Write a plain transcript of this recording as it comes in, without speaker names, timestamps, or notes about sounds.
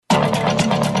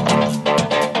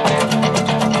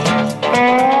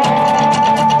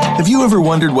Have you ever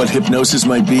wondered what hypnosis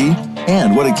might be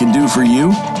and what it can do for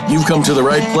you? You've come to the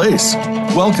right place.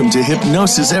 Welcome to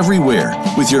Hypnosis Everywhere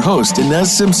with your host,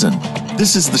 Inez Simpson.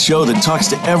 This is the show that talks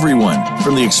to everyone,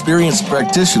 from the experienced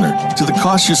practitioner to the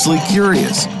cautiously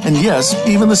curious, and yes,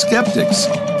 even the skeptics.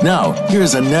 Now,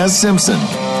 here's Inez Simpson.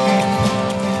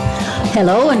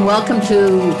 Hello and welcome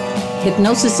to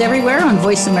Hypnosis Everywhere on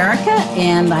Voice America,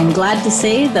 and I'm glad to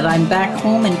say that I'm back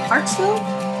home in Parksville,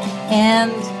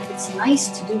 and it's nice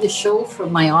to do the show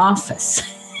from my office.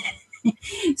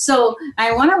 So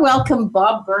I want to welcome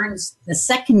Bob Burns the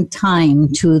second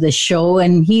time to the show,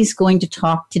 and he's going to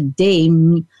talk today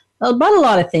about a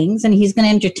lot of things, and he's going to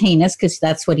entertain us because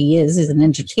that's what he is an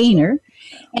entertainer.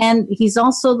 And he's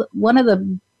also one of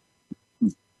the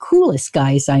coolest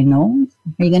guys I know.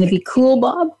 Are you going to be cool,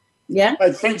 Bob? Yeah?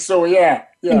 I think so, yeah.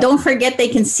 And don't forget they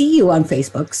can see you on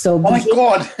Facebook. So, oh my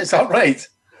God, is that right?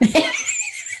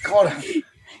 God.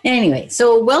 Anyway,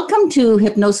 so welcome to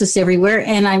Hypnosis Everywhere,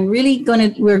 and we're going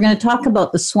to talk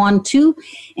about the Swan 2.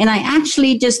 And I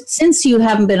actually since you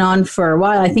haven't been on for a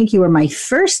while, I think you were my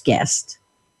first guest.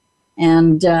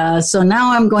 And so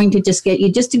now I'm going to just get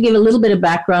you just to give a little bit of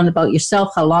background about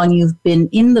yourself, how long you've been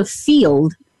in the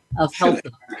field of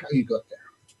helping. How you got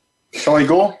there? Shall I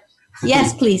go?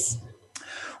 Yes, please.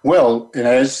 Well,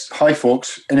 Inez, hi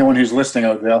folks, anyone who's listening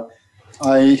out there.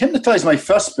 I hypnotized my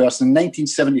first person in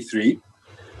 1973.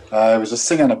 I was a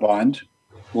singer in a band.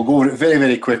 We'll go over it very,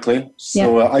 very quickly.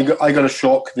 So I got a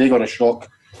shock, they got a shock,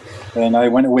 and I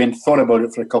went away and thought about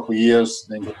it for a couple of years,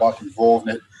 then got back involved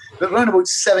in it. But around about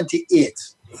 78,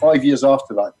 5 years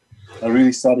after that, I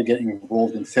really started getting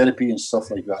involved in therapy and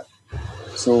stuff like that.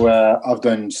 So I've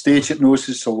done stage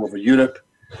hypnosis all over Europe.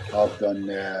 I've done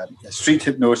street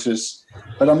hypnosis,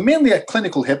 but I'm mainly a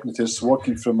clinical hypnotist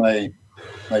working from my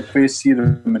place here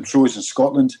in Montrose in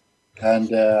Scotland.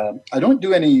 And I don't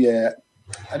do any,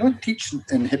 I don't teach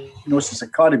in hypnosis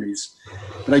academies,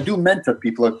 but I do mentor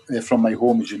people from my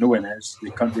home, as you know, Inez.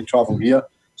 They travel here,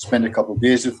 spend a couple of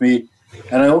days with me.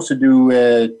 And I also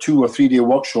do 2 or 3 day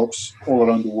workshops all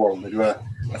around the world. I do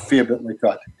a fair bit like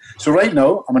that. So right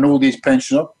now, I'm an old age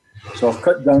pensioner. So I've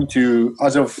cut down to,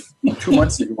 as of 2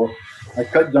 months ago, I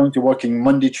cut down to working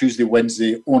Monday, Tuesday,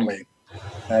 Wednesday only.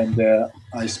 And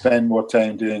I spend more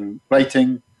time doing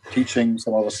writing, teaching,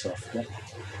 some other stuff.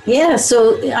 Yeah,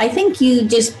 so I think you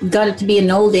just got it to be an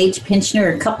old age pensioner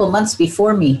a couple of months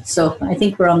before me. So I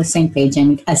think we're on the same page,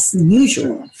 and as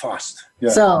usual. Fast. Yeah,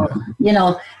 so,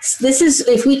 this is,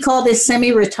 if we call this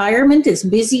semi-retirement, it's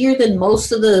busier than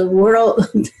most of the world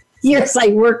years I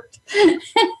worked.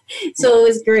 So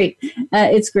it's great.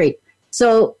 It's great.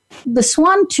 So the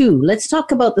Swan 2, let's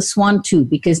talk about the Swan 2,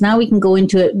 because now we can go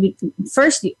into it.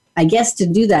 First, I guess to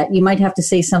do that, you might have to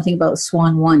say something about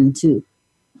Swan 1 too.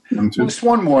 Well,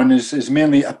 Swan 1 is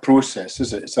mainly a process,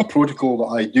 is it? It's a protocol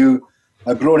that I do.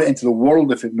 I brought it into the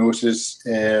world of hypnosis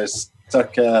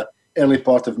circa early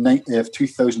part of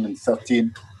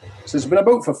 2013. So it's been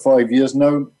about for 5 years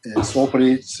now. It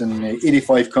operates in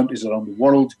 85 countries around the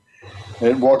world.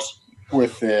 It works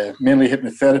with mainly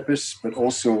hypnotherapists, but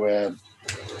also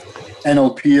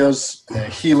NLPers,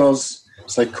 healers,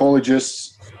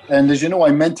 psychologists. And as you know,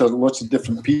 I mentor lots of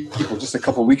different people. Just a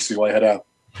couple of weeks ago, I had a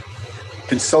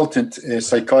consultant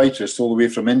psychiatrist all the way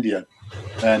from India,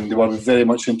 and they were very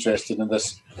much interested in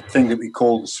this thing that we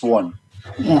call the Swan.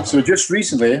 Yeah. So just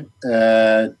recently,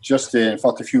 in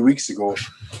fact a few weeks ago,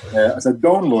 as a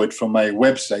download from my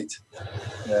website,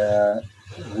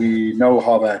 we now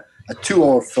have a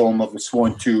 2-hour film of the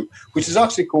Swan 2, which is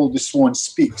actually called The Swan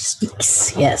Speaks.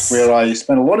 Yes. Where I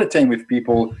spend a lot of time with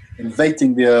people,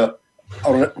 inviting their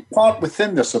part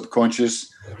within their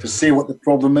subconscious to say what the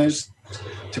problem is,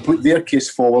 to put their case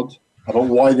forward about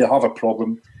why they have a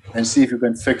problem, and see if you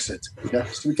can fix it. Yeah.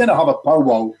 So we kind of have a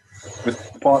powwow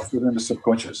with parts within the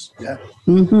subconscious. Yeah.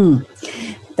 Mm-hmm.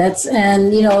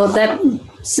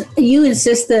 You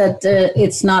insist that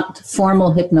it's not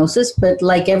formal hypnosis, but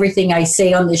like everything I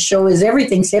say on this show is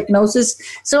everything's hypnosis.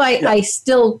 So I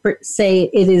still say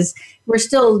it is. We're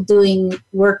still doing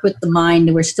work with the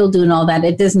mind. We're still doing all that.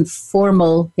 It isn't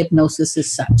formal hypnosis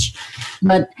as such,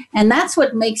 and that's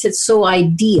what makes it so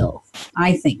ideal,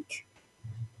 I think.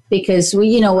 Because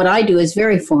what I do is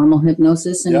very formal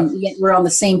hypnosis, and yet we're on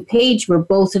the same page. We're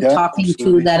both talking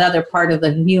absolutely to that other part of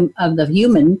the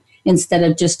human instead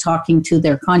of just talking to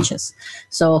their conscious.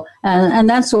 So, and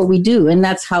that's what we do, and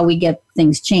that's how we get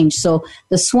things changed. So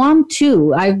the Swan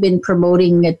 2, I've been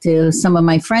promoting it to some of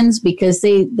my friends because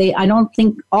they I don't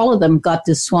think all of them got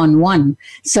the Swan 1.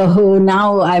 So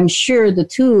now I'm sure the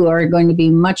 2 are going to be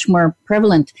much more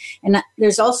prevalent. And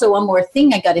there's also one more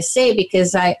thing I got to say,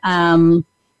 because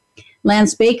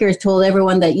Lance Baker told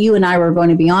everyone that you and I were going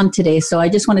to be on today. So I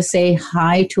just want to say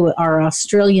hi to our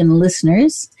Australian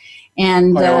listeners.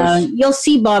 And you'll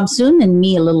see Bob soon and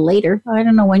me a little later. I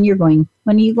don't know when you're going.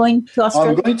 When are you going to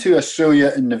Australia? I'm going to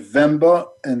Australia in November,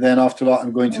 and then after that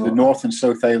I'm going to the North and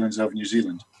South Islands of New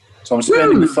Zealand. So I'm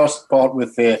spending the first part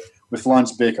with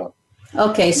Lance Baker.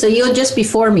 Okay, so you're just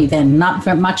before me then, not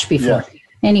very much before. Yeah.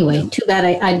 Anyway, too bad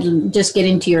I'd just get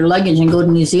into your luggage and go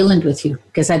to New Zealand with you,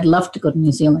 because I'd love to go to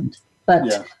New Zealand.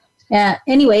 But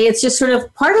anyway, it's just sort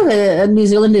of part of New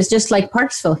Zealand is just like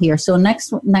Parksville here. So next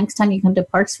time you come to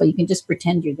Parksville, you can just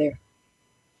pretend you're there.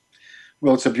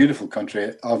 Well, it's a beautiful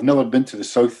country. I've never been to the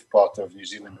south part of New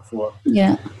Zealand before.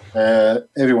 Yeah.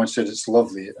 Everyone said it's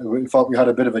lovely. In fact, we had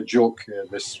a bit of a joke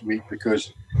this week,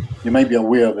 because you might be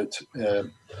aware that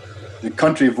the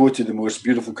country voted the most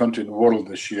beautiful country in the world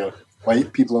this year by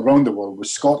people around the world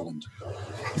was Scotland.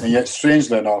 And yet,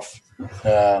 strangely enough,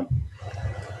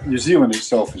 New Zealand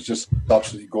itself is just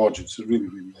absolutely gorgeous. It really,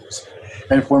 really is.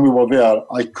 And when we were there,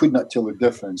 I could not tell the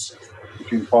difference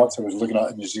between parts I was looking at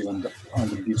in New Zealand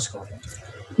and indeed Scotland.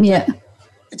 Yeah.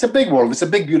 It's a big world. It's a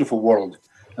big, beautiful world.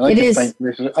 And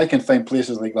I can find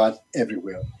places like that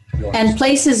everywhere. And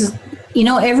places,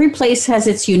 every place has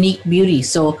its unique beauty.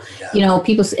 So,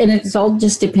 people, and it all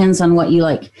just depends on what you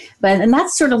like. And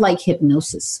that's sort of like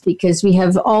hypnosis, because we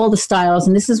have all the styles.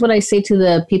 And this is what I say to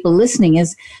the people listening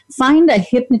is find a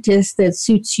hypnotist that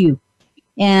suits you.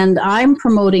 And I'm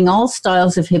promoting all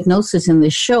styles of hypnosis in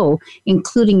this show,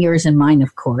 including yours and mine,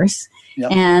 of course.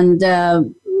 Yep.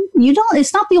 And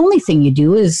it's not the only thing you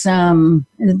do is the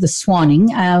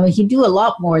swanning. You do a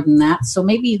lot more than that. So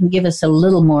maybe you can give us a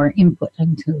little more input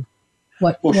into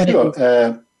what sure.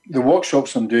 The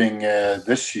workshops I'm doing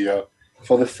this year,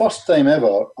 for the first time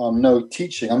ever, I'm now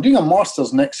teaching. I'm doing a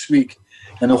master's next week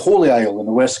in the Holy Isle in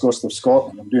the west coast of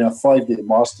Scotland. I'm doing a 5-day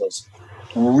master's.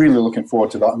 I'm really looking forward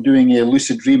to that. I'm doing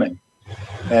lucid dreaming.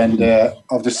 And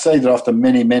I've decided after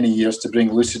many, many years to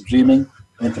bring lucid dreaming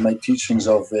into my teachings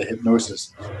of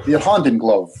hypnosis. They're hand in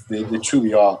glove. They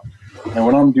truly are. And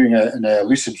when I'm doing in a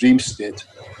lucid dream state,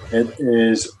 it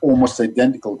is almost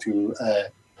identical to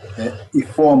a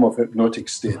form of hypnotic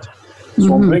state.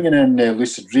 So I'm bringing in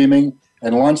lucid dreaming,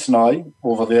 and Lance and I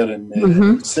over there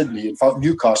in Sydney, in fact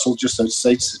Newcastle, just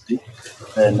outside Sydney,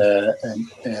 in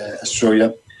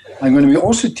Australia. I'm going to be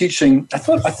also teaching. I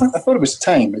thought it was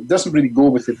time. It doesn't really go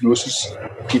with hypnosis,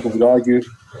 people would argue,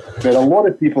 but a lot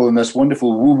of people in this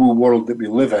wonderful woo-woo world that we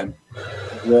live in,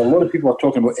 a lot of people are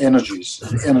talking about energies,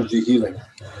 energy healing.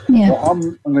 Yeah. Well, I'm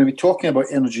going to be talking about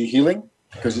energy healing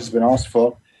because it's been asked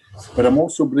for, but I'm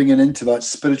also bringing into that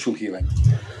spiritual healing.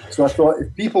 So I thought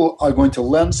if people are going to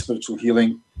learn spiritual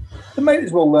healing, they might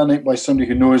as well learn it by somebody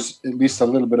who knows at least a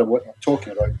little bit of what I'm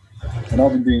talking about. And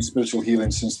I've been doing spiritual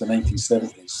healing since the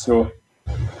 1970s. So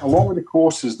along with the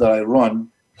courses that I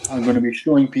run, I'm going to be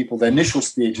showing people the initial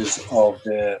stages of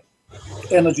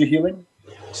energy healing,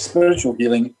 spiritual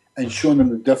healing, and showing them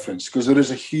the difference, because there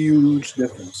is a huge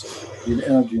difference in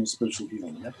energy and spiritual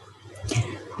healing. Yeah?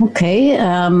 Okay.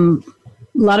 A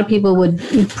lot of people would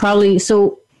probably...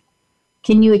 So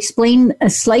can you explain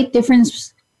a slight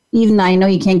difference? Even I know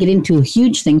you can't get into a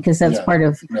huge thing because that's part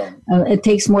of, it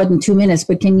takes more than 2 minutes,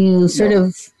 but can you sort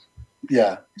of...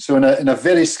 Yeah, so in a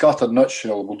very scattered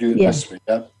nutshell, we'll do it this way.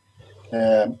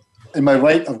 Yeah. In my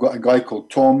right, I've got a guy called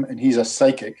Tom, and he's a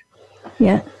psychic.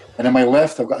 Yeah. And in my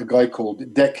left, I've got a guy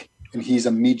called Dick, and he's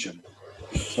a medium.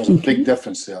 So there's a big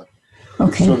difference there.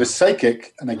 Okay. So the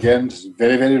psychic, and again, this is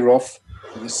very, very rough,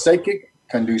 the psychic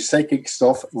can do psychic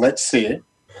stuff, let's say,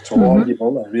 it's all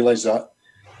arguable, I realize that.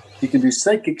 He can do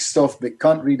psychic stuff but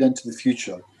can't read into the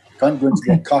future. Can't go into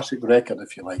the Akashic record,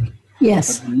 if you like.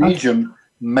 Yes. But the medium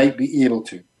might be able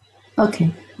to.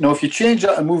 Okay. Now, if you change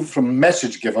that and move from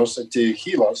message givers into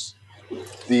healers,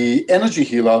 the energy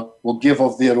healer will give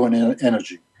off their own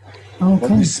energy. Okay.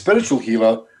 But the spiritual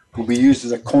healer will be used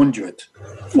as a conduit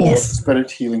for spirit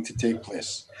healing to take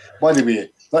place. By the way,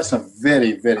 that's a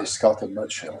very, very scattered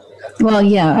nutshell. Well,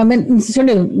 yeah. I mean, it sort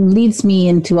of leads me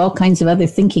into all kinds of other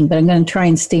thinking, but I'm going to try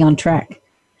and stay on track.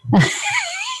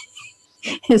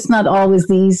 It's not always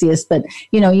the easiest, but,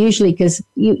 usually because,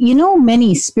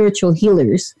 many spiritual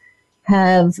healers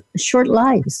have short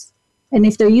lives. And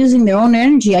if they're using their own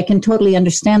energy, I can totally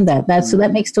understand that. So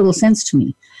that makes total sense to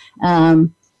me.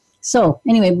 So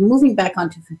anyway, moving back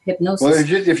onto hypnosis. Well, if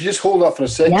you just hold up for a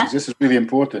second, this is really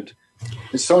important.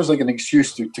 It sounds like an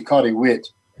excuse to carry weight,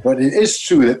 but it is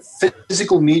true that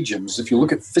physical mediums, if you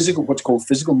look at what's called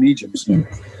physical mediums,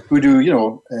 who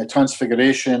do,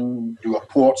 transfiguration, do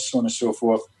apports, so on and so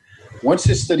forth, once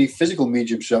they study physical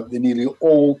mediumship, they nearly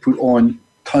all put on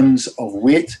tons of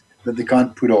weight that they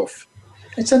can't put off.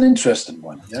 It's an interesting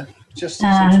one, yeah. Just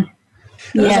yeah.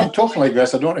 as I'm talking like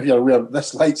this, I don't know if you're aware,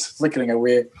 this light's flickering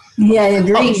away. Yeah, I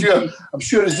agree. I'm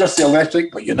sure it's just the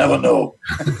electric, but you never know.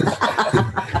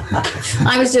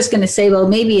 I was just going to say, well,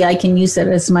 maybe I can use that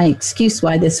as my excuse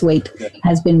why this weight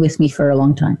has been with me for a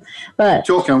long time. But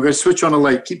talking, I'm going to switch on a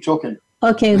light. Keep talking.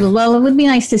 Okay, well, it would be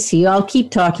nice to see you. I'll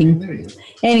keep talking.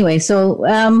 Anyway, so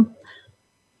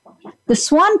the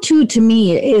Swan 2 to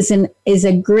me is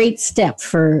a great step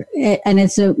and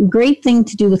it's a great thing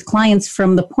to do with clients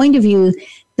from the point of view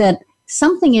that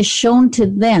something is shown to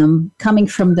them coming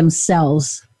from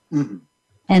themselves. Mm-hmm.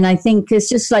 And I think it's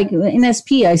just like in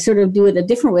SP, I sort of do it a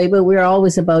different way, but we're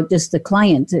always about just the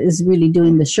client is really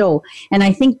doing the show. And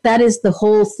I think that is the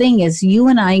whole thing is you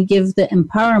and I give the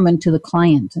empowerment to the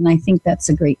client. And I think that's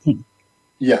a great thing.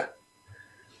 Yeah.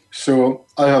 So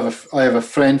I have a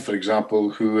friend, for example,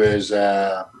 who is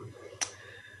a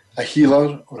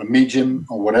healer or a medium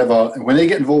or whatever. And when they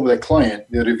get involved with a client,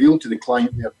 they reveal to the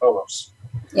client their powers.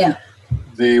 Yeah.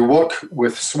 The work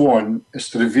with Swan is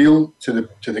to reveal to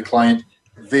the client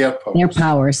their powers. Their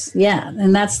powers, yeah.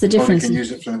 And that's the difference. So they can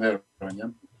use it from their own, yeah.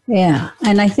 Yeah.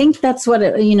 And I think that's what,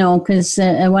 because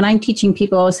when I'm teaching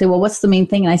people, I always say, well, what's the main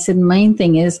thing? And I said, the main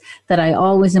thing is that I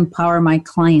always empower my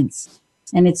clients.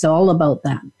 And it's all about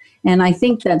that. And I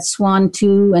think that Swan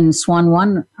 2 and Swan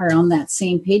 1 are on that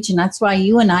same page. And that's why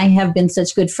you and I have been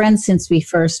such good friends since we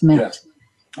first met.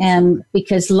 Yeah. And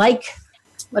because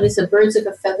what is it, birds of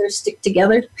a feather stick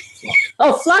together?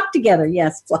 Flock together,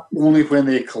 yes. Flock. Only when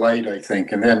they collide, I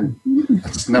think. And then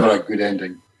it's never a good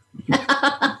ending.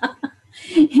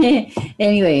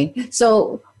 Anyway,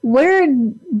 so where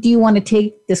do you want to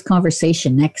take this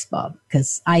conversation next, Bob?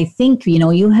 Because I think,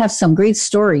 you have some great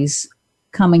stories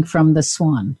coming from the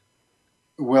Swan.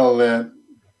 Well,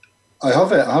 I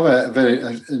have a very,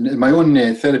 in my own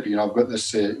therapy, I've got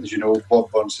this, as you know,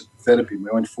 Bob Burns Therapy,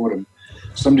 my own forum.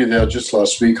 Somebody there just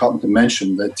last week happened to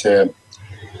mention that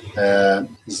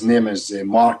his name is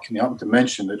Mark, and he happened to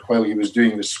mention that while he was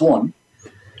doing the Swan,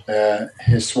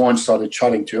 his Swan started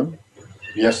chatting to him.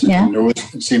 Yes, he knows,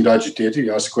 and seemed agitated. He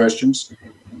asked questions.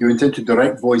 He went into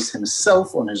direct voice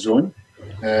himself on his own.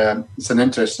 It's an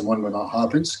interesting one when that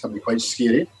happens. It can be quite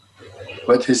scary.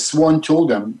 But his Swan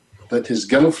told him that his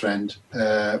girlfriend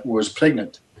was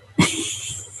pregnant.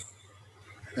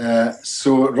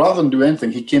 So rather than do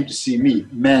anything, he came to see me.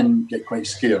 Men get quite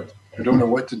scared. They don't know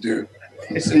what to do.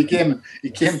 So he came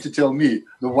to tell me,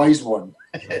 the wise one.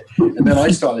 And then I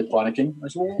started panicking. I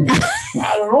said, well,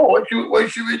 I don't know.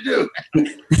 What should we do?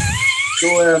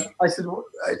 So I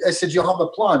said, you have a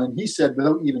plan? And he said,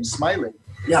 without even smiling,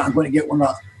 yeah, I'm going to get one of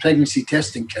the pregnancy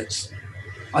testing kits.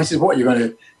 I said, what, you're going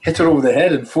to hit her over the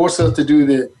head and force her to do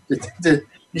the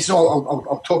he said,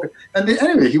 I'll talk. And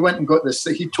anyway, he went and got this.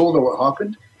 He told her what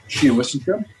happened. She listened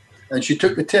to him, and she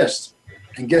took the test.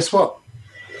 And guess what?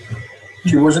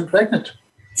 She wasn't pregnant.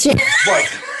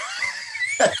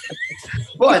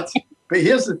 But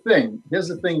here's the thing. Here's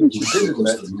the thing that she did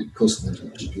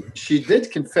admit. She did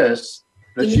confess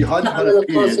that she hadn't had a period.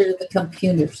 Closer to the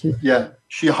computer too. Yeah,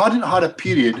 she hadn't had a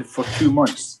period for 2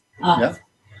 months. Yeah,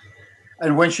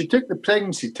 and when she took the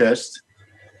pregnancy test,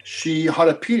 she had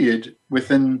a period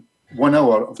within 1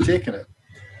 hour of taking it.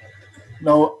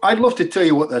 Now, I'd love to tell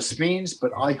you what this means,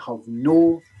 but I have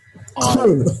no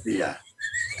idea.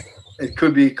 It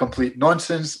could be complete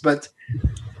nonsense, but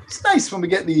it's nice when we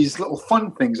get these little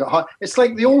fun things. It's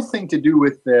like the old thing to do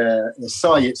with the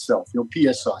psi itself,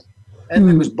 PSI.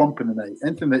 Anything that's bumping the night,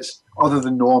 anything that's other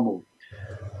than normal.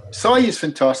 Psi is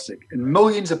fantastic, and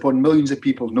millions upon millions of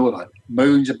people know that.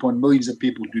 Millions upon millions of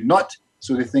people do not,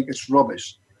 so they think it's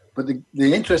rubbish. But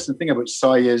the interesting thing about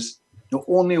psi is it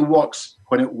only works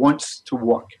when it wants to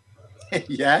work.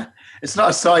 Yeah? It's not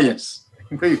a science.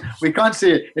 We can't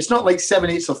say, it's not like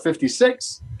 7/8 of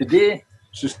 56 today,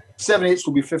 so 7/8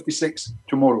 will be 56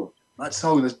 tomorrow. That's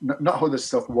not how this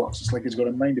stuff works. It's like it's got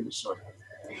a mind of its own.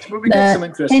 But we get some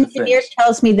interesting engineer things.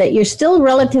 Tells me that you're still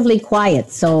relatively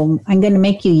quiet, so I'm going to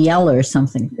make you yell or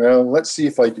something. Well, let's see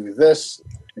if I do this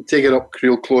and take it up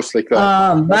real close like that.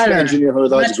 Oh, better. Engineer, how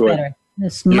that's going. Better.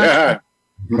 Yeah,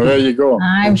 well, there you go.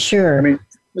 I'm sure. I mean,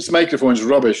 this microphone's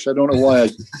rubbish. I don't know why I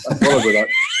bothered with that.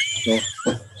 So,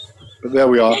 but there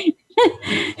we are.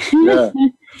 Yeah.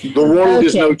 The world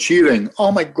is now cheering.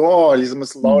 Oh my God, he's the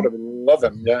most loud. I love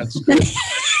him. Yeah, it's good.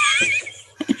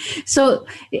 So,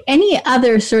 any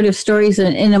other sort of stories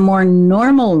in a more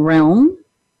normal realm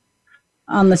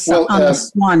on the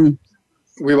Swan?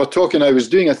 We were talking. I was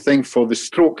doing a thing for the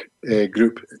stroke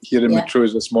group here in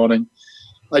Montrose this morning.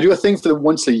 I do a thing for them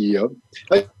once a year.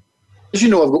 As you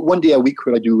know, I've got 1 day a week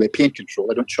where I do pain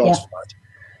control. I don't charge for that.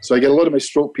 So I get a lot of my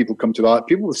stroke people come to that.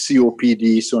 People with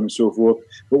COPD, so on and so forth.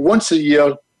 But once a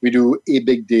year, we do a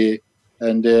big day.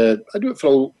 And I do it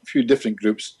for a few different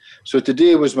groups. So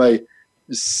today was my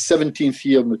 17th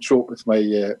year on the trope with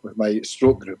my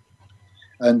stroke group.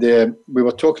 And we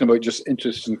were talking about just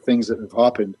interesting things that have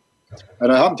happened.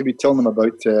 And I happened to be telling them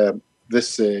about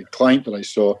this client that I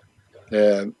saw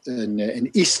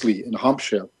in Eastleigh in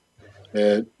Hampshire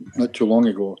not too long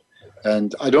ago.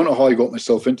 And I don't know how I got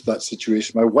myself into that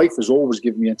situation. My wife has always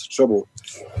given me into trouble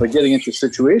by getting into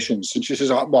situations. And she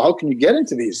says, well, how can you get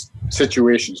into these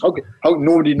situations? How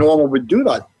nobody normal would do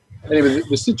that? Anyway,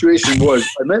 the situation was,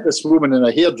 I met this woman in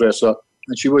a hairdresser,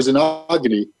 and she was in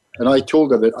agony, and I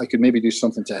told her that I could maybe do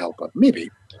something to help her. Maybe.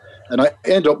 And I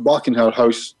ended up back in her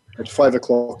house at 5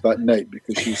 o'clock that night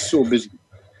because she's so busy.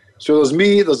 So there's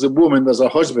me, there's a woman, there's a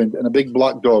husband, and a big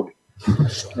black dog.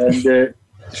 And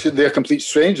they're complete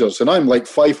strangers, and I'm like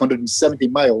 570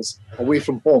 miles away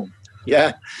from home.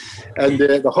 Yeah. And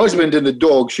the husband and the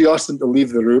dog, she asked them to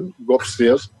leave the room, go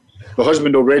upstairs. The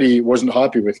husband already wasn't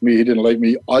happy with me. He didn't like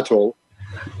me at all.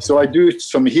 So I do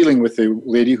some healing with the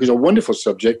lady, who's a wonderful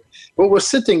subject. But we're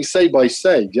sitting side by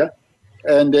side, yeah?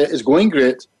 And it's going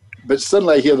great. But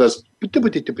suddenly I hear this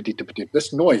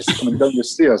noise coming down the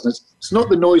stairs. And it's not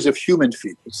the noise of human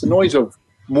feet. It's the noise of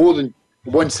more than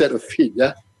one set of feet,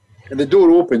 yeah? And the door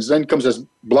opens, then comes this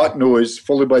black nose,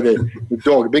 followed by the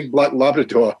dog, a big black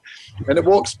Labrador. And it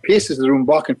paces the room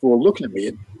back and forth, looking at me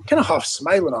and kind of half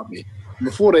smiling at me. And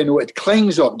before I know it,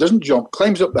 climbs up, doesn't jump,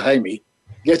 climbs up behind me,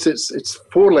 gets its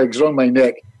forelegs around my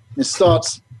neck, and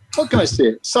starts, what can I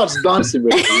say? Starts dancing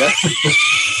with me, yeah?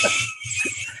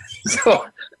 So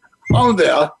I'm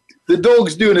there, the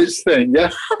dog's doing its thing, yeah?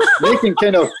 Making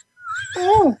kind of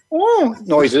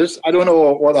noises. I don't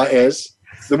know what that is.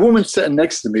 The woman's sitting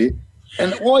next to me,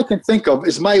 and all I can think of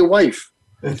is my wife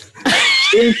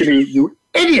saying to me, "You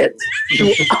idiot!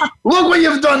 Look what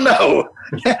you've done now!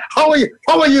 How are you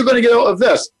going to get out of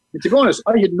this?" And to be honest,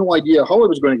 I had no idea how I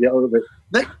was going to get out of it.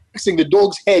 Next thing, the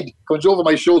dog's head comes over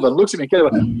my shoulder and looks at me, kind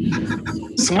of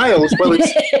smiles while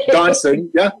it's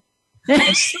dancing. Yeah,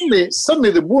 and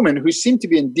suddenly, the woman, who seemed to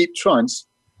be in deep trance,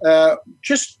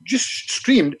 just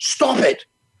screamed, "Stop it!"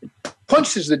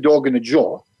 Punches the dog in the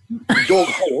jaw. The dog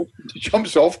howled,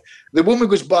 jumps off. The woman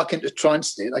goes back into trance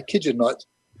state. I kid you not.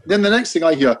 Then the next thing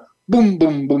I hear, boom,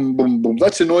 boom, boom, boom, boom.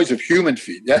 That's the noise of human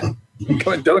feet, yeah?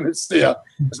 Coming down the stair.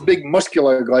 This big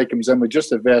muscular guy comes in with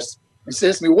just a vest and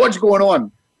says to me, "What's going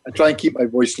on?" I try and keep my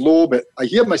voice low, but I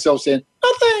hear myself saying,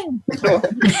 "Nothing."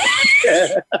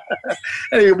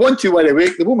 Anyway, 1, 2, when I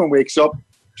wake, the woman wakes up.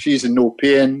 She's in no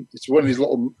pain. It's one of these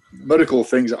little miracle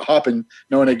things that happen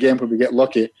now and again when we get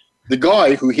lucky. The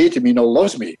guy who hated me now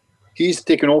loves me. He's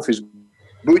taken off his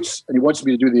boots and he wants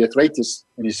me to do the arthritis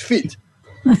in his feet.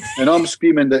 And I'm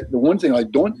screaming that the one thing I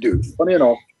don't do, funny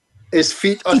enough, is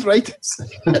feet arthritis.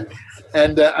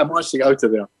 And I'm actually out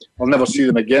of there. I'll never see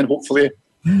them again, hopefully.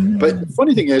 But the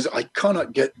funny thing is, I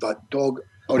cannot get that dog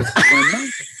out of my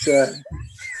mouth.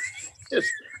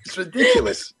 It's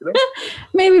ridiculous. You know?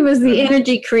 Maybe it was the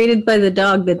energy created by the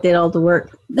dog that did all the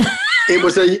work.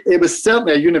 It was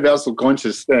certainly a universal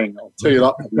conscious thing. I'll tell you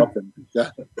that for nothing. Yeah.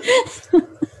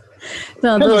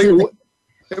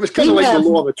 It was kind of like the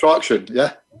law of attraction.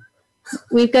 Yeah.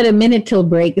 We've got a minute till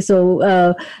break.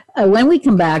 So when we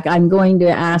come back, I'm going to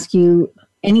ask you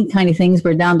any kind of things.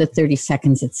 We're down to 30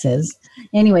 seconds, it says.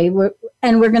 Anyway, we're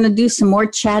going to do some more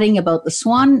chatting about the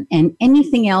swan and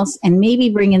anything else, and maybe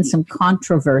bring in some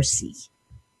controversy.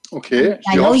 Okay. Do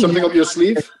you have something up your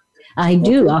sleeve? I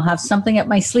do. Okay. I'll have something up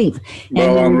my sleeve.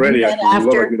 Well, I'm ready.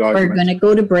 After we're going to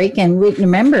go to break, and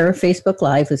remember, Facebook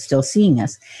Live is still seeing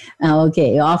us.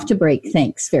 Okay, off to break.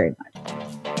 Thanks very much.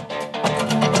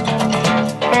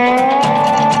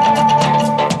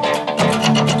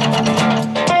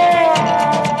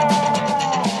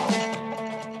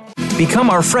 Become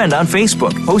our friend on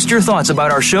Facebook. Post your thoughts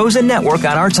about our shows and network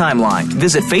on our timeline.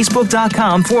 Visit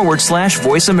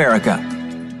facebook.com/Voice America.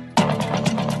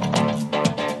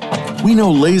 We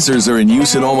know lasers are in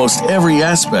use in almost every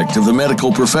aspect of the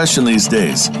medical profession these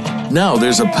days. Now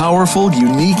there's a powerful,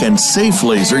 unique, and safe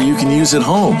laser you can use at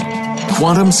home.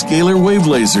 Quantum scalar wave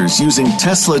lasers using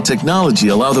Tesla technology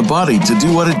allow the body to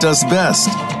do what it does best,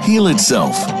 heal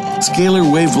itself. Scalar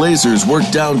wave lasers work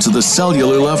down to the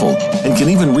cellular level and can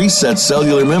even reset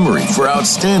cellular memory for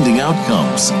outstanding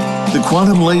outcomes. The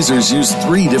quantum lasers use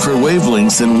 3 different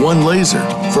wavelengths in one laser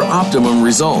for optimum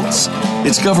results.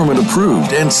 It's government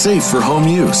approved and safe for home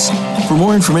use. For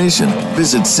more information,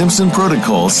 visit Simpson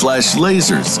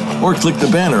Protocol/lasers or click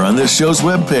the banner on this show's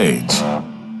webpage.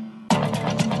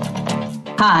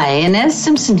 Hi, Inez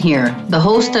Simpson here, the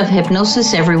host of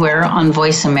Hypnosis Everywhere on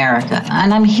Voice America,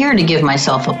 and I'm here to give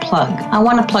myself a plug. I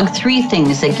want to plug 3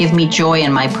 things that give me joy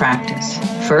in my practice.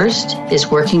 First is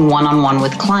working one-on-one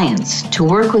with clients, to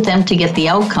work with them to get the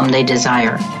outcome they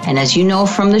desire. And as you know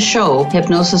from the show,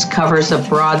 hypnosis covers a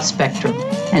broad spectrum.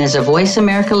 And as a Voice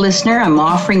America listener, I'm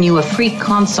offering you a free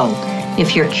consult.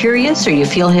 If you're curious or you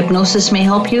feel hypnosis may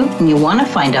help you and you want to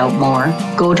find out more,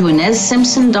 go to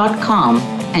InezSimpson.com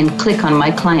and click on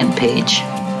my client page.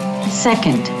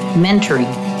 Second, mentoring.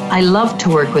 I love to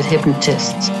work with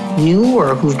hypnotists, new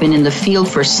or who've been in the field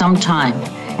for some time,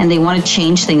 and they want to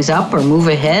change things up or move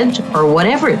ahead or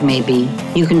whatever it may be.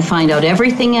 You can find out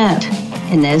everything at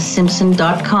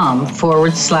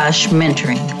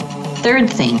InezSimpson.com/mentoring.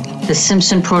 Third thing, the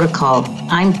Simpson Protocol.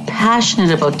 I'm passionate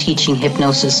about teaching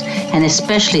hypnosis and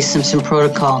especially Simpson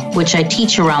Protocol, which I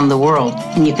teach around the world.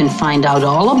 And you can find out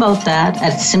all about that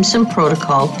at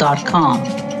simpsonprotocol.com.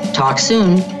 Talk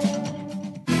soon.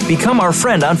 Become our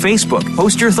friend on Facebook.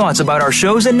 Post your thoughts about our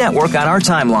shows and network on our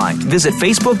timeline. Visit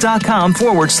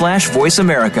facebook.com/Voice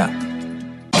America.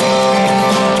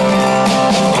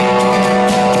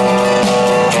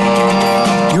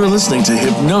 You're listening to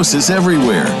Hypnosis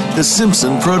Everywhere, the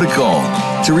Simpson Protocol.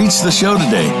 To reach the show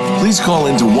today, please call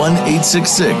into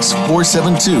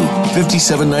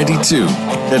 1-866-472-5792.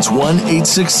 That's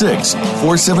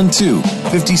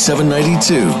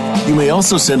 1-866-472-5792. You may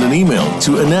also send an email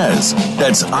to Inez,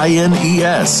 that's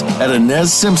INES, at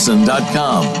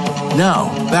InezSimpson.com.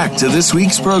 Now, back to this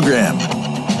week's program.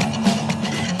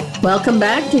 Welcome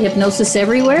back to Hypnosis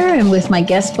Everywhere, and with my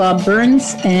guest Bob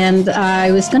Burns. And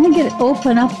I was going to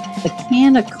open up a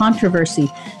can of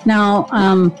controversy. Now,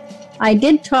 I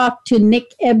did talk to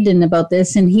Nick Ebden about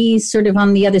this, and he's sort of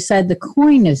on the other side of the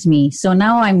coin as me. So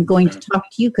now I'm going to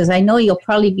talk to you because I know you'll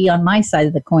probably be on my side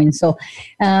of the coin. So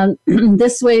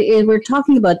this way, we're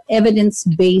talking about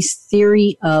evidence-based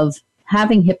theory of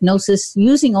having hypnosis,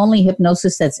 using only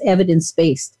hypnosis that's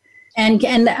evidence-based. And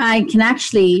I can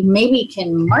actually, maybe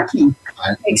can Martin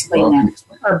explain that?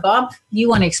 Or Bob, you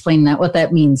want to explain that, what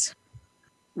that means?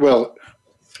 Well,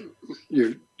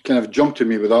 you kind of jumped to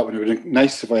me with that one. It would be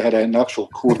nice if I had an actual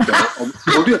code.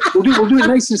 We'll do it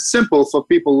nice and simple for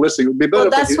people listening. It would be better.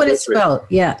 Well, that's what it's about.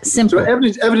 Yeah, simple. So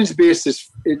evidence-based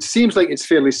it seems like it's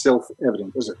fairly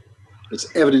self-evident, is it? It's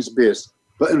evidence-based.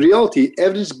 But in reality,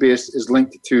 evidence-based is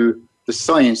linked to the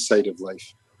science side of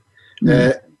life.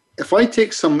 If I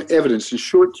take some evidence and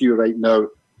show it to you right now,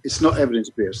 it's not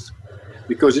evidence-based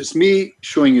because it's me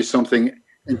showing you something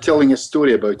and telling a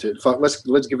story about it. In fact,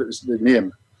 let's give it the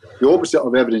name. The opposite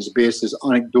of evidence-based is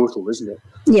anecdotal, isn't it?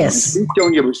 Yes. It's me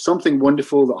telling you about something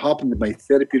wonderful that happened in my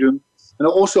therapy room, and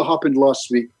it also happened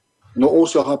last week, and it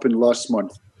also happened last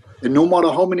month. And no matter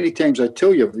how many times I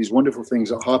tell you of these wonderful things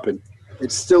that happen,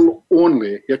 it's still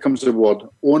only, here comes the word,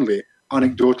 only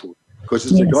anecdotal, because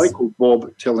it's a guy called Bob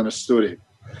telling a story.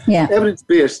 Yeah.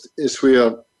 Evidence-based is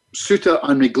where Suter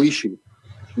and McGleashy,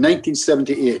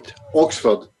 1978,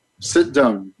 Oxford, sit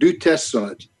down, do tests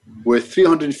on it with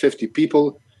 350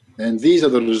 people, and these are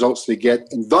the results they get.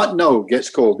 And that now gets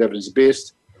called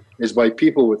evidence-based, is by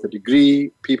people with a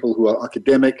degree, people who are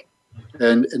academic,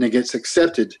 and it gets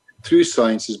accepted through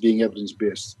science as being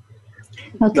evidence-based.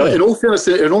 Okay. Now, in all fairness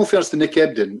to Nick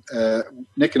Ebden,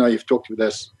 Nick and I have talked about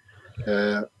this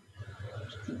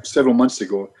several months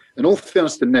ago. In all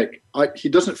fairness to Nick, he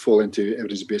doesn't fall into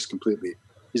evidence-based completely.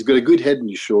 He's got a good head on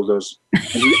his shoulders, and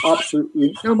he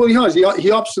absolutely he has. He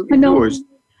absolutely knows.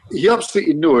 He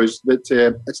absolutely knows that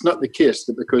it's not the case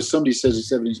that because somebody says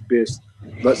it's evidence-based,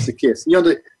 that's the case. He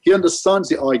understands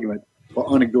the argument for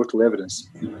anecdotal evidence.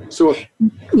 So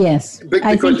yes,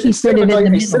 I think he's sort of in the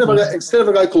middle. Instead of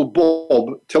a guy called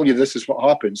Bob telling you this is what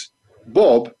happens,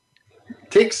 Bob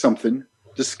takes something,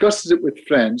 discusses it with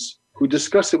friends, who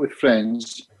discuss it with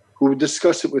friends, who would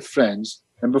discuss it with friends,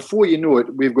 and before you know it,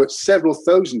 we've got several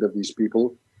thousand of these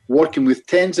people working with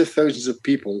tens of thousands of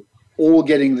people, all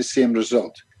getting the same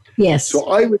result. Yes. So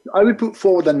I would put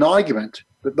forward an argument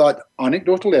that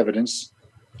anecdotal evidence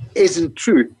is in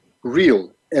truth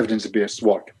real evidence-based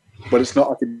work, but it's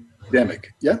not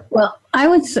academic. Yeah. Well,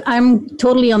 I'm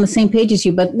totally on the same page as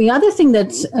you. But the other thing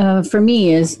that's for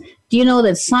me is, do you know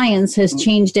that science has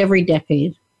changed every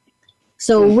decade?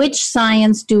 So which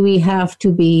science do we have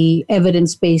to be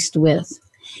evidence-based with?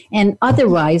 And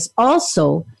otherwise,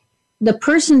 also, the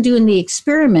person doing the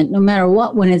experiment, no matter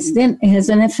what, when it's then, it has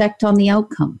an effect on the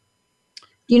outcome.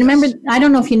 Do you remember, I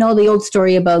don't know if you know the old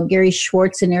story about Gary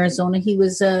Schwartz in Arizona. He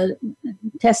was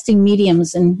testing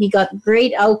mediums, and he got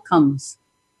great outcomes,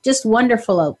 just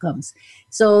wonderful outcomes.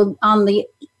 So on the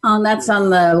That's on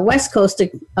the west coast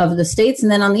of the States.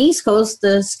 And then on the East Coast,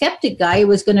 the skeptic guy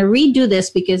was going to redo this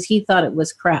because he thought it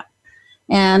was crap.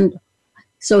 And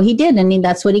so he did, and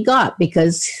that's what he got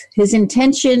because his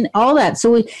intention, all that.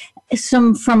 So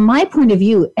from my point of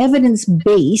view,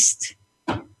 evidence-based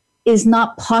is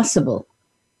not possible.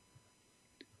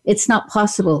 It's not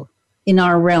possible in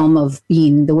our realm of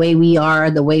being the way we are,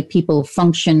 the way people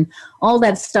function, all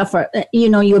that stuff.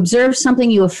 You observe something,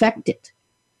 you affect it.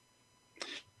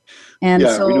 And we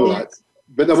know that.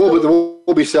 But there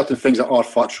will be certain things that are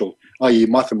factual, i.e.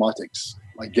 mathematics,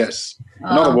 I guess. In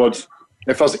other words,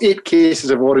 if there's 8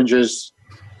 cases of oranges,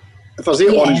 if there's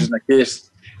 8 oranges in a case,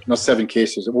 and there's 7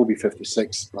 cases, it will be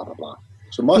 56, blah, blah, blah.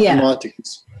 So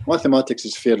mathematics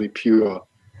is fairly pure.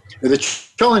 Now, the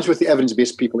challenge with the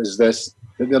evidence-based people is this,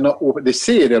 that they're not open. They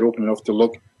say they're open enough to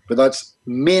look, but that's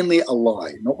mainly a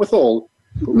lie. Not with all,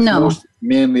 but with most,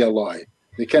 mainly a lie.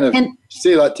 They kind of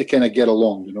say that to kind of get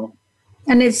along, you know.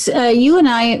 And it's you and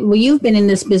I, well, you've been in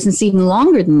this business even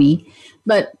longer than me,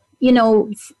 but,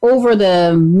 over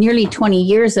the nearly 20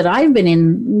 years that I've been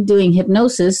in doing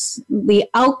hypnosis, the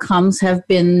outcomes have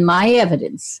been my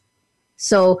evidence.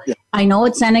 So I know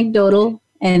it's anecdotal,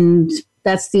 and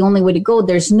that's the only way to go.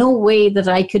 There's no way that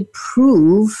I could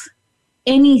prove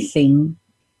anything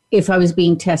if I was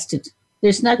being tested.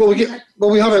 There's not. We have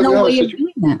no way of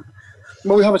doing that.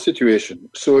 Well, we have a situation.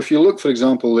 So if you look, for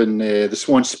example, in The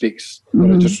Swan Speaks,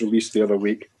 that I just released the other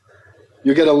week,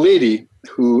 you get a lady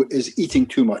who is eating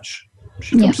too much.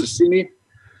 She comes to see me.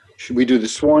 We do The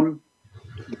Swan.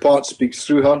 The part speaks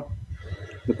through her.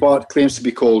 The part claims to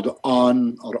be called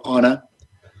Anne or Anna.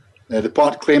 The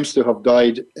part claims to have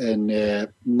died in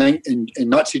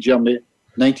Nazi Germany,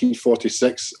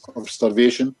 1946, of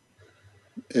starvation.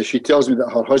 She tells me that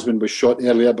her husband was shot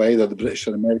earlier by either the British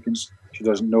or Americans. She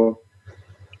doesn't know.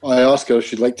 I ask her if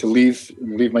she'd like to leave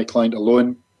my client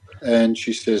alone, and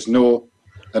she says no.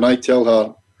 And I tell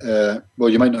her, well,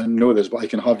 you might not know this, but I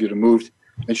can have you removed.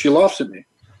 And she laughs at me.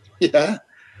 Yeah,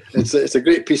 it's a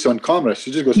great piece on camera.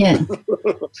 She just goes,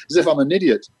 as if I'm an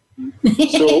idiot.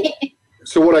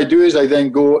 So what I do is I then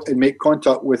go and make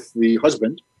contact with the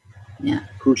husband,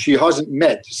 who she hasn't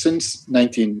met since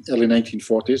early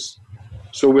 1940s.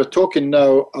 So we're talking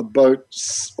now about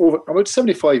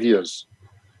 75 years.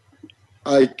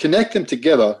 I connect them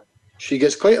together. She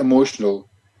gets quite emotional.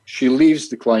 She leaves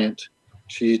the client.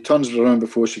 She turns around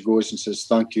before she goes and says,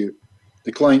 thank you.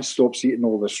 The client stops eating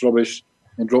all this rubbish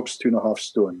and drops 2.5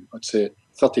 stone. I'd say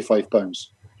 35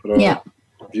 pounds for our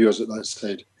viewers at that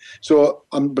side. So,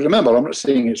 but remember, I'm not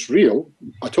saying it's real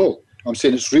at all. I'm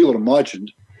saying it's real or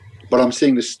imagined, but I'm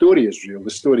saying the story is real. The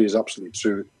story is absolutely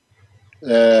true.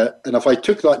 And if I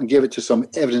took that and gave it to some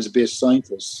evidence-based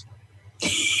scientists,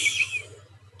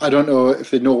 I don't know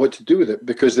if they know what to do with it,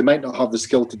 because they might not have the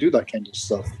skill to do that kind of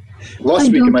stuff.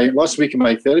 Last week in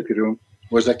my therapy room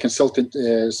was a consultant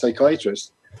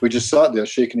psychiatrist who just sat there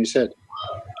shaking his head.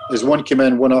 As one came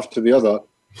in, one after the other,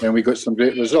 and we got some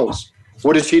great results.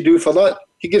 What does he do for that?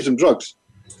 He gives them drugs.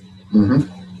 Mm-hmm.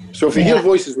 So if you hear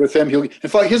voices with him, in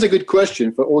fact, here's a good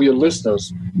question for all your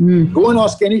listeners. Go and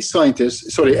ask any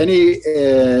psychiatrist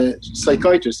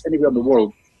anywhere in the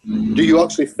world, do you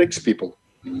actually fix people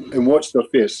and watch their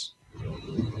face?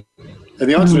 And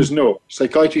the answer is no.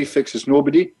 Psychiatry fixes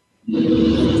nobody.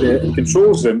 It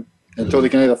controls them until they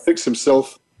can either fix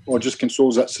themselves or just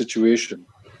controls that situation.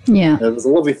 There's a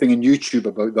lovely thing in YouTube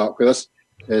about that, where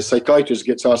this psychiatrist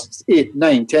gets asked 8,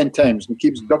 9, 10 times and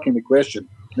keeps ducking the question.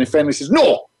 And he finally says,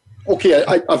 no, okay,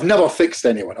 I've never fixed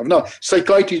anyone.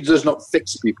 Psychiatry does not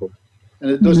fix people.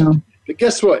 And it doesn't. No. But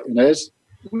guess what, Inez?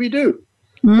 We do.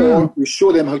 Or we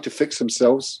show them how to fix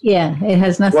themselves. It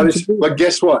has nothing to do with it. But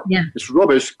guess what? It's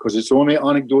rubbish because it's only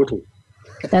anecdotal.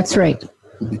 That's right.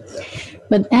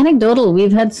 But anecdotal,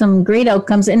 we've had some great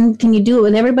outcomes. And can you do it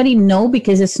with everybody? No,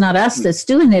 because it's not us that's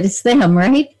doing it. It's them,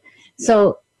 right?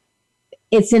 So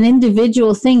it's an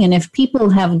individual thing. And if people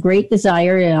have great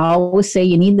desire, I always say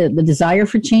you need the desire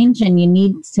for change, and you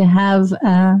need to have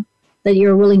that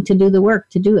you're willing to do the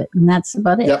work to do it. And that's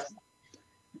about it.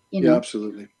 Yeah,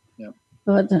 absolutely.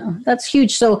 But that's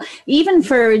huge. So even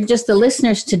for just the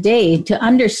listeners today to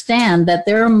understand that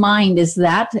their mind is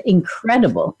that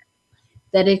incredible,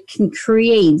 that it can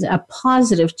create a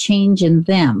positive change in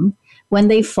them when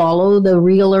they follow the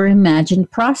real or imagined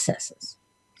processes.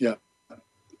 Yeah,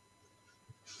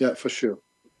 for sure.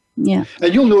 Yeah.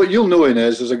 And you'll know,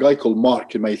 Inez, there's a guy called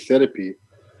Mark in my therapy.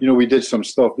 We did some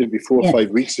stuff maybe 4 or 5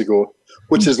 weeks ago,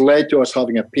 which has led to us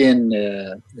having a pain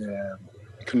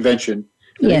convention.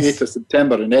 The 8th of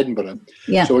September in Edinburgh.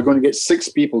 So we're going to get 6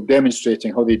 people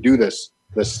demonstrating how they do this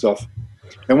stuff.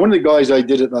 And one of the guys I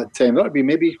did at that time, that would be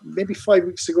maybe 5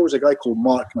 weeks ago, was a guy called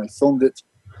Mark, and I filmed it,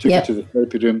 took it to the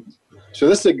therapy room. So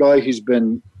this is a guy who's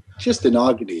been just in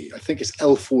agony. I think it's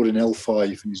L4 and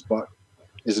L5 in his back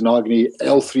is in agony.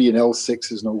 L3 and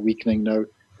L6 is now weakening now.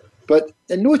 But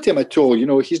in no time at all,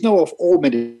 he's now off all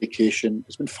medication.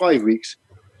 It's been 5 weeks.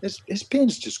 His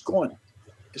pain's just gone.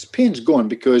 His pain's gone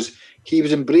because he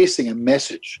was embracing a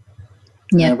message.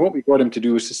 Yeah. And what we got him to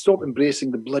do is to stop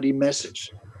embracing the bloody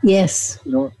message. Yes.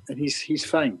 And he's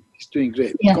fine. He's doing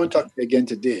great. Yeah. Contact me again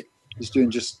today. He's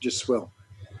doing just swell.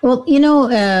 Well,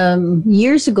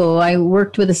 years ago, I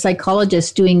worked with a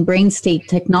psychologist doing brain state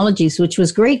technologies, which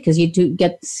was great because you do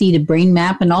get to see the brain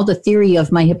map and all the theory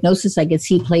of my hypnosis I could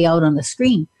see play out on the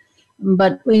screen.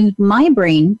 But with my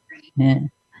brain,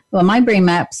 my brain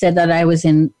map said that I was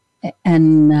in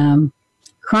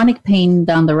chronic pain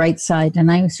down the right side.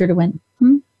 And I sort of went,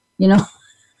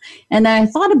 and I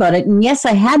thought about it. And yes,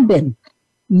 I had been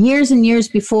years and years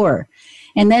before.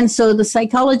 And then so the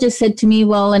psychologist said to me,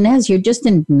 well, Inez, you're just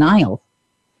in denial.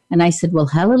 And I said, well,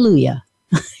 hallelujah.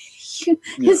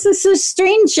 This is so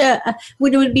strange.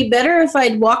 Would it be better if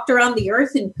I'd walked around the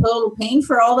earth in total pain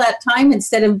for all that time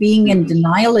instead of being in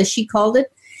denial, as she called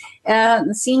it?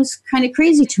 It seems kind of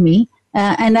crazy to me.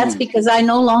 And that's because I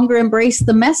no longer embrace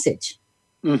the message.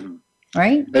 Mm-hmm.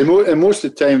 Right? And most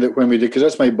of the time that when we did, because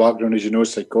that's my background, as you know,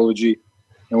 psychology.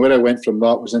 And where I went from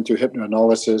that was into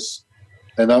hypnoanalysis.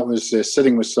 And that was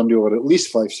sitting with somebody over at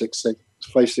least five, six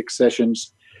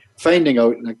sessions, finding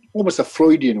out in almost a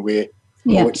Freudian way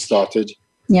how it started.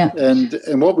 Yeah. And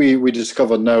what we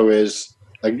discovered now is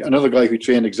another guy who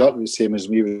trained exactly the same as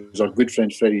me was our good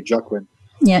friend Freddie Jacquin.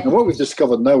 Yeah. And what we've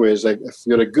discovered now is if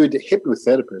you're a good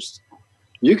hypnotherapist,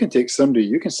 you can take somebody,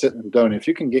 you can sit them down. If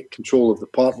you can get control of the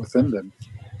part within them.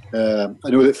 I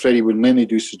know that Freddie would mainly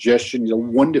do suggestion. He's a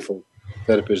wonderful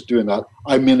therapist doing that.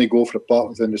 I mainly go for a part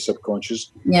within the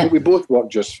subconscious. Yeah. But we both work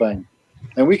just fine.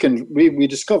 And we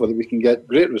discover that we can get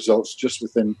great results just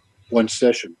within one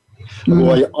session. Mm-hmm.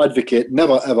 Although I advocate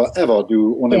never, ever, ever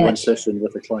do only one session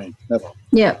with a client. Never.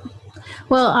 Yeah.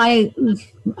 Well,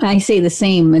 I say the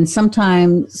same. And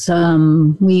sometimes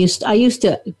I used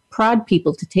to prod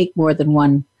people to take more than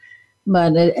one.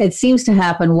 But it seems to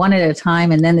happen one at a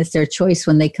time, and then it's their choice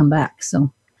when they come back.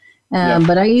 So.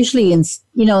 But I usually,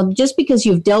 just because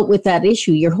you've dealt with that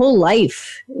issue, your whole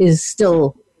life is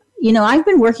still, I've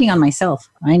been working on myself.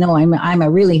 I know I'm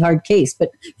a really hard case,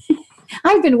 but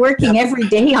I've been working every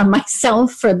day on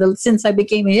myself since I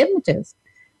became a hypnotist,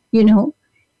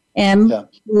 and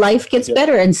life gets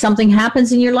better and something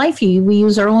happens in your life. We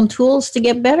use our own tools to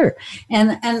get better.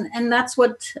 And that's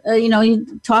what,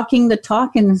 talking the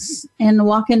talk and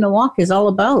walking the walk is all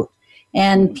about.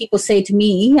 And people say to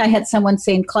me, I had someone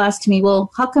say in class to me,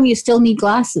 well, how come you still need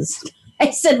glasses? I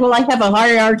said, well, I have a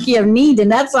hierarchy of need,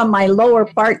 and that's on my lower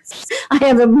parts. I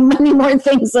have many more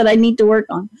things that I need to work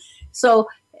on. So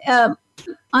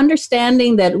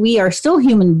understanding that we are still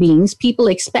human beings, people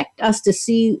expect us to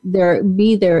see their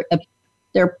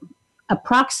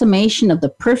approximation of the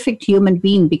perfect human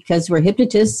being because we're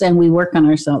hypnotists and we work on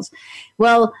ourselves.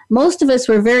 Well, most of us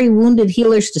were very wounded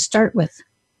healers to start with.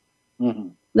 Mm-hmm.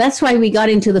 That's why we got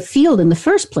into the field in the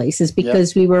first place, is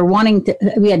because we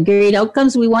had great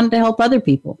outcomes. We wanted to help other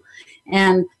people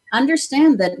and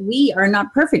understand that we are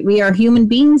not perfect. We are human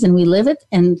beings and we live it,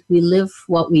 and we live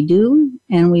what we do,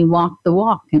 and we walk the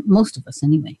walk. Most of us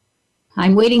anyway.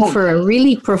 I'm waiting for a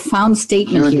really profound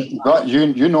statement here.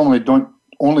 You normally don't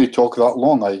only talk that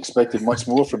long. I expected much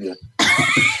more from you.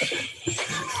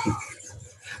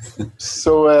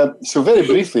 So very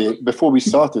briefly, before we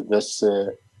started this,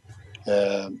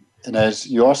 and as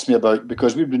you asked me about,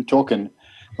 because we've been talking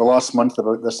the last month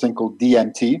about this thing called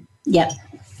DMT. Yeah.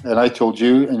 And I told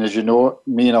you, and as you know,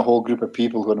 me and a whole group of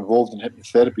people who are involved in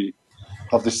hypnotherapy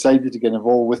have decided to get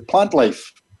involved with plant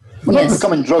life. We're not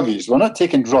becoming druggies. We're not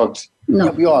taking drugs. No.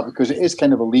 Yet we are, because it is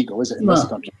kind of illegal, is it, in this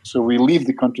country? So we leave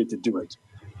the country to do it.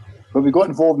 But we got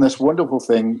involved in this wonderful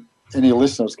thing. Any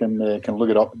listeners can look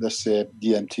it up, this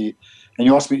DMT. And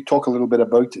you asked me to talk a little bit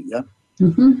about it, yeah?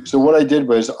 Mm-hmm. So what I did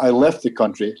was I left the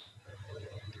country.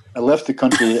 I left the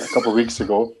country a couple of weeks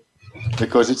ago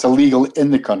because it's illegal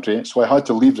in the country. So I had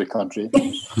to leave the country.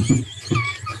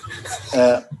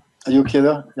 Are you okay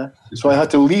there? Yeah. So I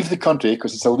had to leave the country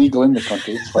because it's illegal in the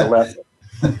country. So I left.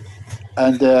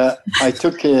 And I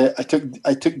took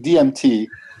DMT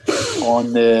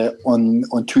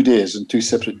on 2 days, on 2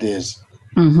 separate days.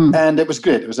 Mm-hmm. And it was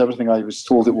great. It was everything I was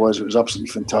told it was. It was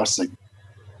absolutely fantastic.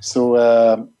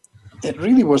 So it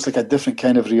really was like a different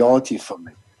kind of reality for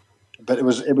me. But it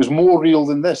was more real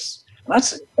than this. And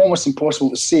that's almost impossible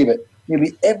to say, but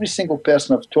nearly every single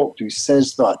person I've talked to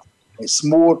says that. It's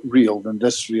more real than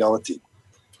this reality.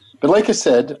 But like I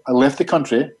said, I left the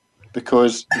country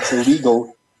because it's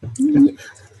illegal.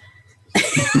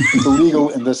 It's illegal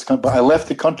in this country. But I left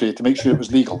the country to make sure it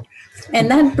was legal.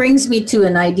 And that brings me to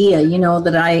an idea,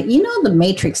 the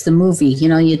Matrix, the movie,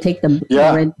 you take the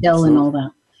red pill and all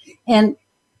that. And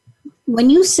when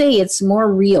you say it's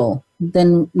more real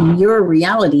than your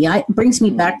reality, it brings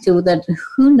me back to that.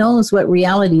 Who knows what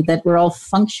reality that we're all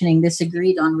functioning, this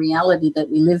agreed on reality that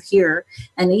we live here,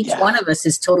 and each one of us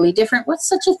is totally different. What's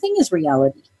such a thing as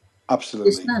reality?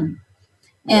 Absolutely. There's none.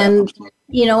 And,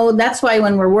 absolutely. That's why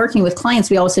when we're working with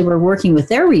clients, we always say we're working with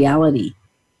their reality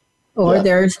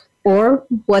or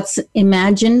what's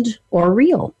imagined or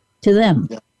real to them.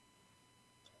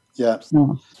 Yeah.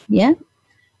 So, yeah.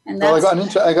 And well,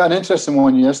 I got an interesting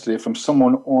one yesterday from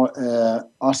someone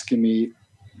asking me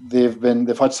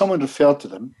they've had someone referred to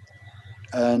them,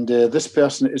 and this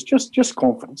person is just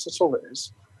confidence. That's all it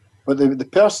is. But the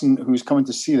person who's coming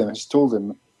to see them has told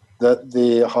them that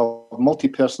they have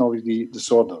multi-personality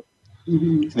disorder.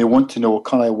 Mm-hmm. And they want to know,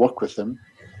 can I work with them?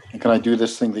 And can I do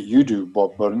this thing that you do,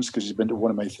 Bob Burns, because you've been to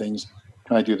one of my things?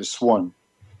 Can I do the Swan?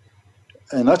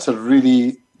 And that's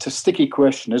it's a sticky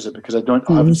question, is it? Because I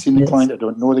haven't seen the client, I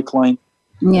don't know the client.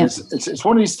 Yeah. It's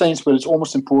one of these things where it's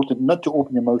almost important not to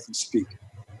open your mouth and speak.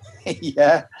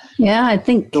 Yeah, I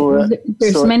think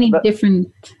there's many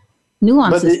different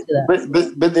nuances to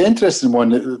that. But the interesting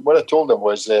one, what I told them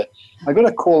was, I got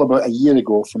a call about a year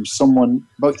ago from someone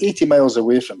about 80 miles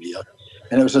away from here,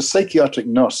 and it was a psychiatric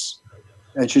nurse.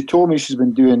 And she told me she's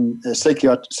been doing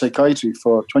psychiatry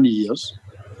for 20 years.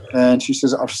 And she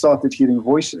says, I've started hearing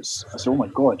voices. I said, oh my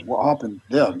God, what happened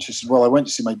there? And she said, well, I went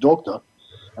to see my doctor,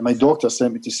 and my doctor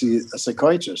sent me to see a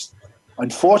psychiatrist.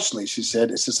 Unfortunately, she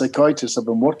said, it's a psychiatrist I've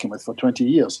been working with for 20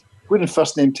 years. We're in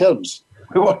first name terms.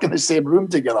 We work in the same room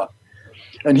together.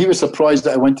 And he was surprised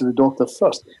that I went to the doctor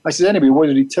first. I said, anyway, what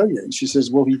did he tell you? And she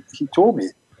says, well, he told me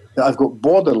that I've got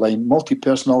borderline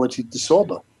multi-personality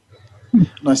disorder. And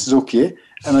I said, okay.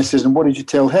 And I said, and what did you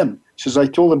tell him? She says, I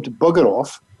told him to bugger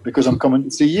off because I'm coming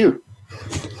to see you.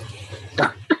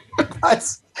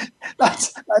 That's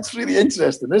really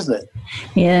interesting, isn't it?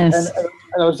 Yes.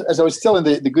 And as I was telling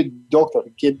the good doctor who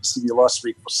came to see me last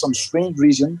week, for some strange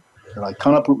reason that I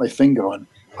cannot put my finger on,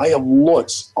 I have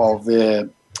lots of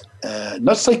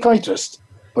not psychiatrists,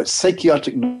 but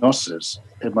psychiatric nurses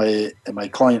in my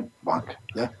client bank.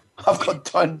 Yeah. I've got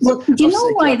tons. Well, do you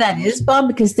know why that is, Bob?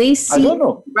 Because they see I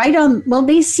don't know.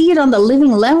 they see it on the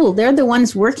living level. They're the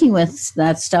ones working with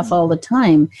that stuff all the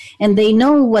time. And they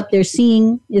know what they're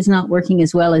seeing is not working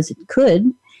as well as it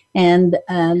could. And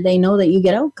they know that you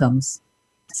get outcomes.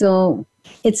 So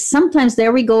it's sometimes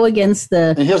there we go against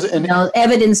the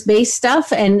evidence-based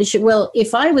stuff. And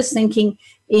if I was thinking,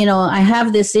 I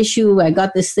have this issue, I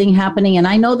got this thing happening, and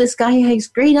I know this guy has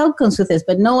great outcomes with this,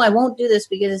 but no, I won't do this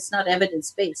because it's not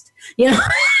evidence-based. Well,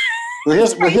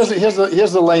 here's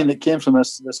the line that came from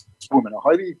this woman, a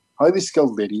highly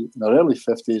skilled lady in her early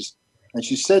 50s, and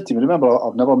she said to me, remember,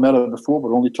 I've never met her before,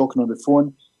 we're only talking on the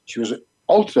phone. She was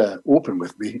ultra open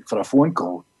with me for a phone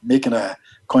call, making a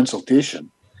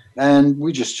consultation, and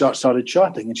we just started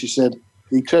chatting, and she said,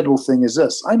 the incredible thing is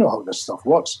this, I know how this stuff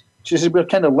works. She said, we're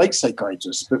kind of like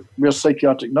psychiatrists, but we're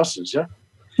psychiatric nurses, yeah?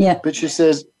 Yeah. But she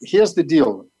says, here's the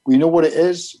deal. We know what it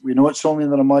is. We know it's only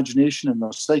in their imagination and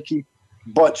their psyche.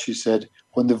 But, she said,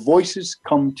 when the voices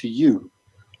come to you,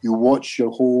 you watch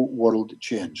your whole world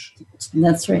change.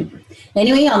 That's right.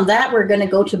 Anyway, on that, we're going to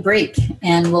go to break,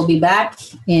 and we'll be back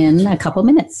in a couple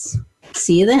minutes.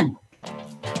 See you then.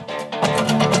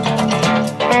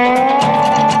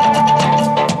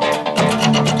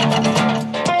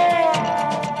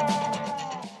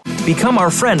 Become our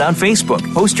friend on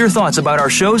Facebook. Post your thoughts about our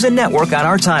shows and network on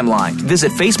our timeline.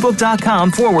 Visit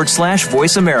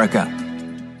Facebook.com/Voice America.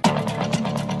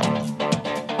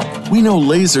 We know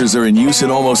lasers are in use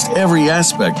in almost every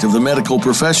aspect of the medical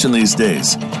profession these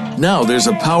days. Now there's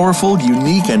a powerful,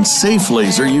 unique, and safe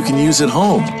laser you can use at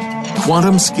home.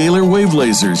 Quantum scalar wave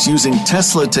lasers using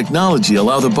Tesla technology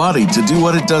allow the body to do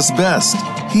what it does best,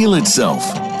 heal itself.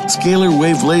 Scalar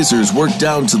wave lasers work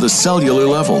down to the cellular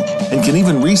level and can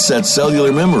even reset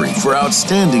cellular memory for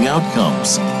outstanding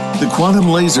outcomes. The quantum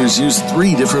lasers use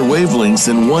 3 different wavelengths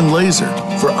in one laser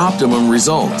for optimum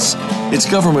results. It's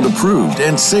government approved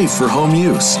and safe for home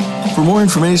use. For more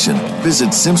information,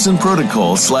 visit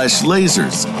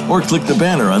SimpsonProtocol/lasers or click the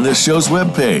banner on this show's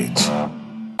webpage.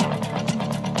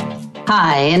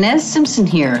 Hi, Inez Simpson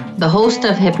here, the host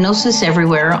of Hypnosis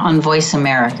Everywhere on Voice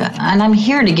America, and I'm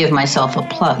here to give myself a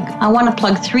plug. I want to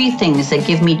plug 3 things that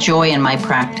give me joy in my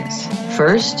practice.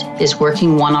 First is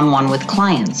working one-on-one with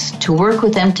clients to work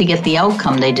with them to get the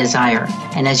outcome they desire.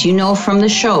 And as you know from the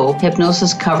show,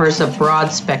 hypnosis covers a broad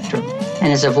spectrum.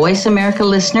 And as a Voice America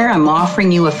listener, I'm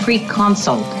offering you a free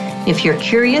consult. If you're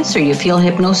curious or you feel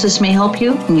hypnosis may help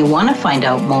you and you want to find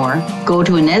out more, go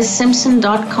to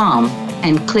InezSimpson.com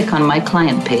and click on my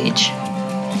client page.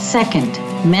 Second,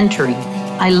 mentoring.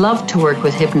 I love to work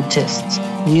with hypnotists,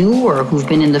 new or who've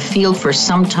been in the field for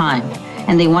some time,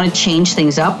 and they want to change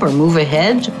things up or move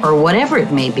ahead or whatever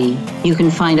it may be. You can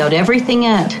find out everything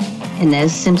at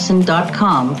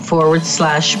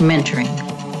InezSimpson.com/mentoring.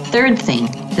 Third thing,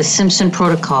 the Simpson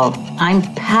Protocol. I'm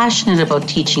passionate about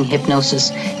teaching hypnosis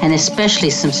and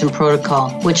especially Simpson Protocol,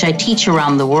 which I teach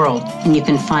around the world. And you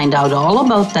can find out all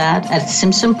about that at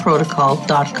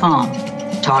SimpsonProtocol.com.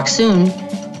 Talk soon.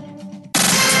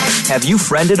 Have you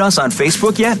friended us on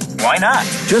Facebook yet? Why not?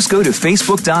 Just go to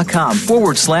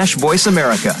Facebook.com/Voice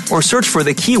America or search for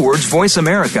the keywords Voice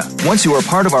America. Once you are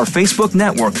part of our Facebook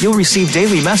network, you'll receive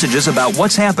daily messages about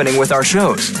what's happening with our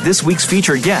shows, this week's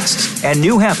featured guests, and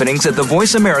new happenings at the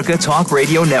Voice America Talk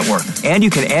Radio Network. And you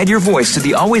can add your voice to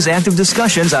the always active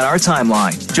discussions on our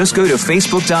timeline. Just go to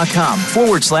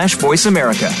Facebook.com/Voice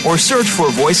America or search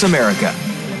for Voice America.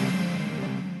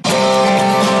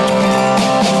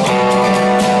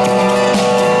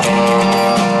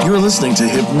 You're listening to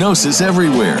Hypnosis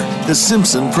Everywhere, the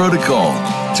Simpson Protocol.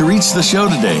 To reach the show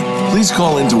today, please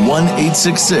call into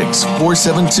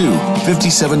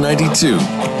 1-866-472-5792.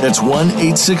 That's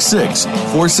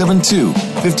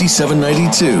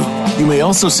 1-866-472-5792. You may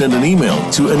also send an email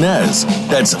to Inez,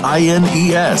 that's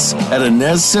INES, at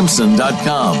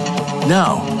InezSimpson.com.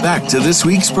 Now, back to this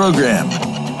week's program.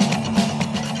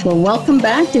 Well, welcome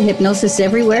back to Hypnosis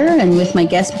Everywhere and with my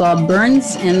guest, Bob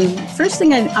Burns. And first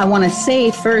thing I want to say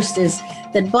first is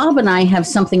that Bob and I have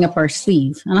something up our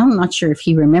sleeve. And I'm not sure if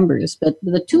he remembers, but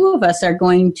the two of us are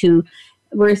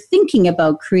we're thinking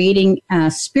about creating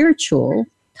a spiritual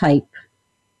type.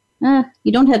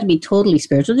 You don't have to be totally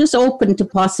spiritual, just open to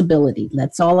possibility.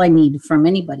 That's all I need from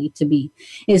anybody to be,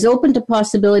 is open to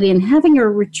possibility and having a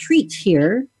retreat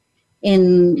here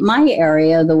in my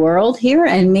area of the world here,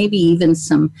 and maybe even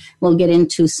we'll get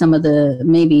into some of the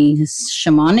maybe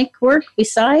shamanic work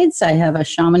besides. I have a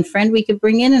shaman friend we could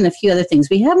bring in and a few other things.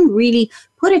 We haven't really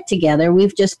put it together.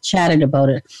 We've just chatted about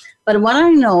it. But what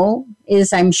I know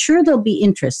is I'm sure there'll be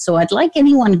interest. So I'd like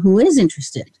anyone who is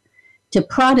interested to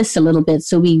prod us a little bit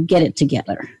so we get it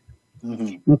together.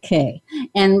 Mm-hmm. Okay.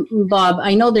 And Bob,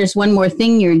 I know there's one more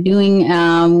thing you're doing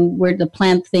where the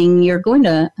plant thing, you're going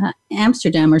to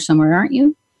Amsterdam or somewhere, aren't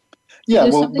you? Yeah,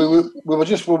 we were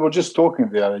just talking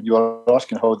there, and you were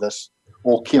asking how this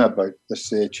all came about,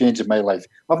 this change in my life.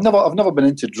 I've never been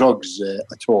into drugs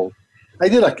at all. I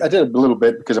did a little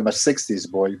bit because I'm a 60s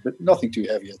boy, but nothing too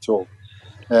heavy at all.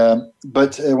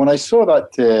 But when I saw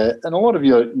that, and a lot of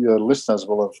your listeners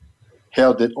will have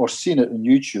heard it or seen it on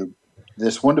YouTube,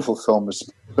 this wonderful film, The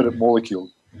Spirit Molecule,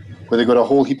 where they got a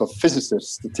whole heap of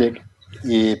physicists to take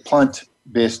a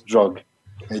plant-based drug,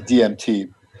 a DMT.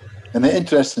 And the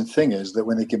interesting thing is that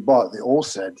when they came back, they all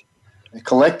said,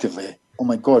 collectively, oh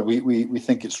my God, we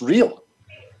think it's real.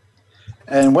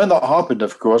 And when that happened,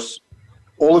 of course,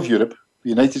 all of Europe, the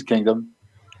United Kingdom,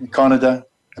 Canada,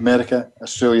 America,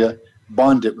 Australia,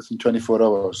 banned it within 24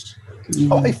 hours.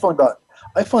 Mm-hmm.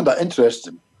 I found that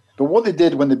interesting. But what they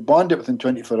did when they banned it within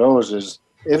 24 hours is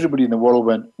everybody in the world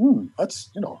went, that's,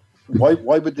 why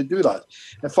would they do that?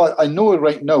 In fact, I know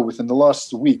right now within the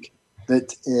last week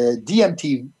that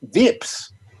DMT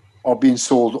vapes are being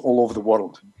sold all over the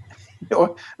world.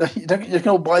 You can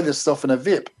all buy this stuff in a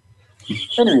vape.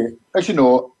 Anyway, as you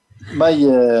know,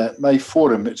 my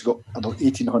forum, it's got about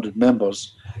 1,800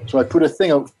 members. So I put a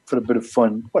thing out for a bit of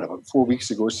fun, 4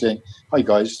 weeks ago, saying, hi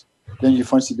guys, then you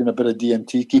fancy doing a bit of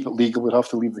DMT, keep it legal, we'll have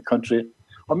to leave the country.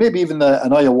 Or maybe even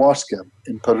an ayahuasca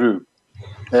in Peru.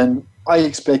 And I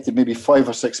expected maybe 5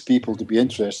 or 6 people to be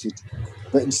interested,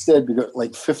 but instead we got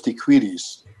like 50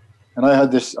 queries. And I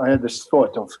had this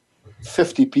thought of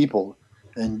 50 people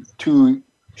and 2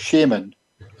 shaman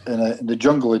in the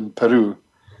jungle in Peru,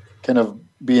 kind of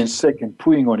being sick and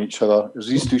pooing on each other as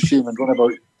these 2 shaman run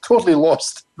about totally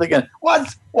lost, thinking,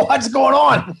 what's going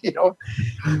on?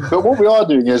 But what we are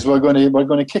doing is we're going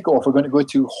to kick off. We're going to go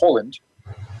to Holland,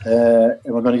 and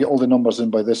we're going to get all the numbers in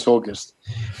by this August.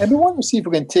 And we want to see if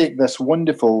we can take this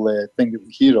wonderful thing that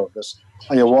we hear of, this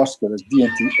ayahuasca, this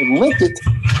DMT, and link it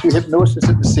to hypnosis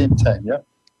at the same time. Yeah,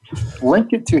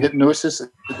 link it to hypnosis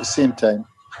at the same time,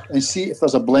 and see if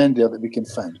there's a blend there that we can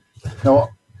find. Now,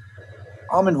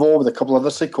 I'm involved with a couple of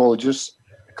other psychologists,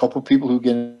 a couple of people who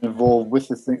get involved with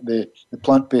the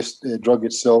plant-based drug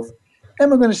itself,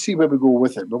 and we're going to see where we go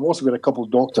with it. We've also got a couple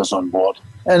of doctors on board,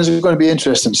 and it's going to be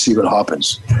interesting to see what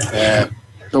happens.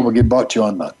 So we'll get back to you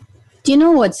on that. Do you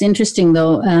know what's interesting,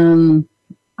 though?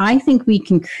 I think we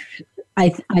can...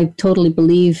 I totally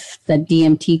believe that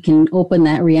DMT can open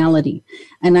that reality.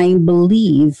 And I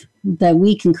believe that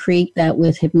we can create that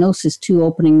with hypnosis too,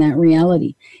 opening that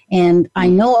reality. And I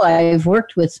know I've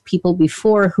worked with people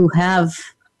before who have,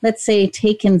 let's say,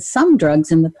 taken some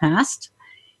drugs in the past,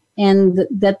 and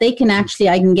that they can actually,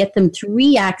 I can get them to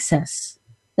re-access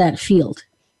that field.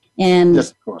 And yes,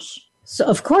 of course. So,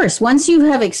 of course, once you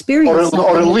have experience...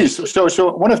 Or at least,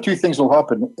 so one of two things will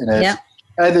happen in it. Yeah.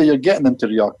 Either you're getting them to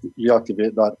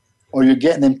reactivate that, or you're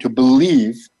getting them to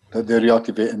believe that they're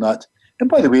reactivating that. And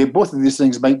by the way, both of these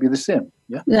things might be the same.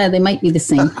 Yeah, they might be the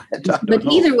same. But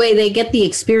either way, they get the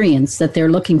experience that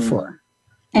they're looking for.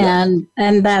 And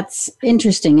that's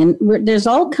interesting. And there's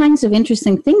all kinds of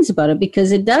interesting things about it,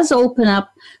 because it does open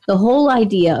up the whole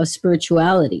idea of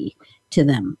spirituality to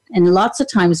them. And lots of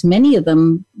times, many of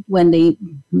them, when they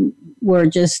were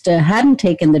just hadn't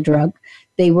taken the drug,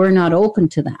 they were not open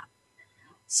to that.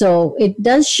 So it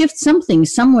does shift something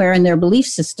somewhere in their belief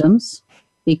systems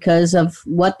because of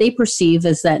what they perceive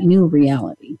as that new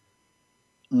reality.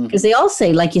 Because they all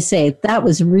say, like you say, that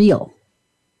was real,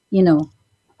 you know.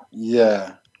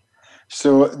 Yeah.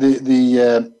 So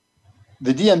the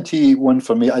DMT one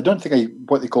for me, I don't think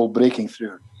what they call breaking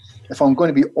through. If I'm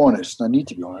going to be honest, and I need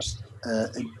to be honest.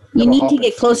 You need to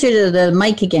get closer to the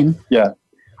mic again. Yeah.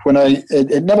 When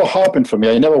it never happened for me.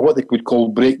 I never what they would call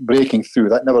breaking through.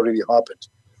 That never really happened.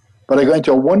 But I got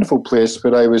into a wonderful place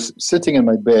where I was sitting in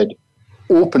my bed,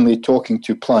 openly talking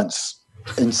to plants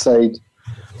inside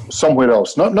somewhere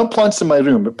else. Not plants in my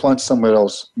room, but plants somewhere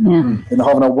else. Yeah. And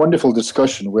having a wonderful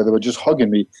discussion where they were just hugging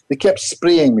me. They kept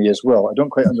spraying me as well. I don't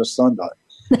quite understand that.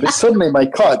 But suddenly my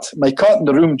cat in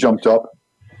the room jumped up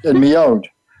and meowed.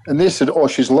 And they said, "Oh,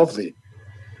 she's lovely."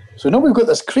 So now we've got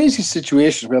this crazy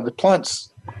situation where the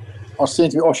plants are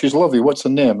saying to me, "Oh, she's lovely. What's her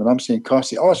name?" And I'm saying,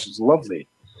 "Cassie." "Oh, she's lovely."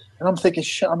 And I'm thinking,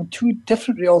 shit, I'm in two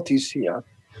different realities here,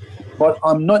 but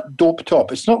I'm not doped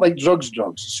up. It's not like drugs.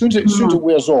 As soon as it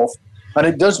wears off, and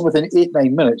it does within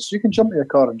 8-9 minutes, you can jump in your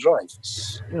car and drive.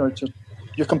 It's, it's just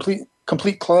your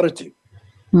complete clarity.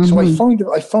 Mm-hmm.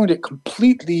 So I found it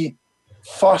completely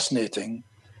fascinating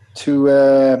to,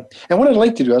 and what I'd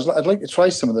like to do is I'd like to try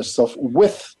some of this stuff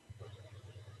with.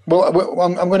 Well,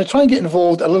 I'm going to try and get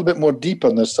involved a little bit more deeper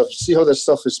in this stuff, see how this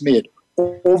stuff is made.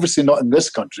 Obviously not in this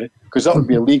country, because that would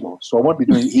be illegal. So I won't be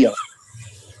doing it here.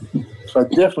 So I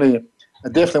definitely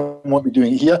won't be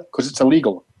doing it here because it's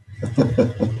illegal.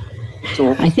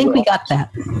 So I think we got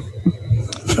that.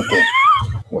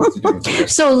 Okay.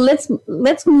 So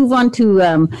let's move on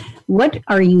to what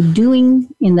are you doing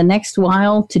in the next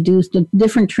while to do the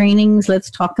different trainings?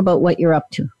 Let's talk about what you're up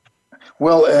to.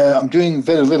 Well, I'm doing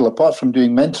very little apart from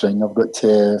doing mentoring. I've got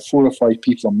 4 or 5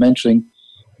 people I'm mentoring.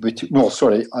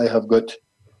 I have got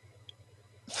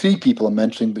 3 people I'm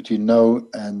mentoring between now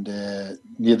and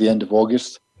near the end of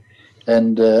August.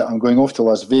 And I'm going off to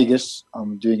Las Vegas.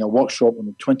 I'm doing a workshop on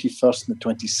the 21st and the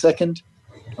 22nd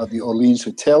at the Orleans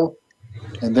Hotel.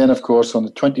 And then, of course, on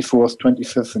the 24th,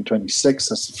 25th, and 26th,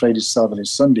 that's the Friday, Saturday,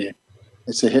 Sunday,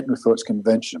 it's a Hypnothoughts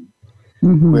convention,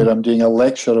 where I'm doing a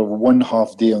lecture of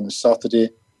 1.5 day on the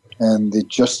Saturday. And they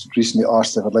just recently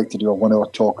asked if I'd like to do a 1-hour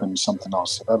talk on something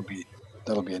else. So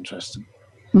that'll be interesting.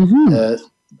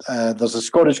 There's a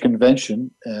Scottish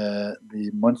convention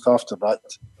the month after that.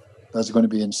 That's going to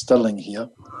be in Stirling here.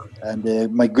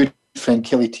 And my good friend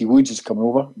Kelly T. Woods is coming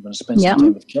over. I'm going to spend some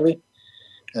time with Kelly.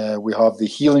 We have the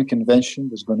Healing Convention.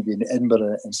 There's going to be in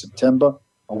Edinburgh in September,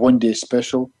 a 1-day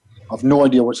special. I've no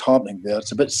idea what's happening there.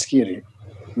 It's a bit scary.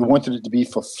 We wanted it to be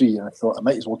for free, and I thought I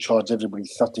might as well charge everybody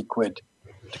 30 quid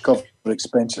to cover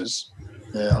expenses.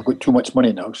 I've got too much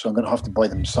money now, so I'm going to have to buy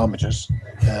them sandwiches.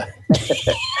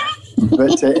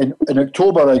 But in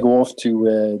October, I go off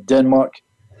to Denmark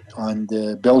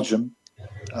and Belgium.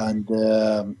 And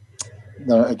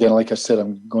again, like I said,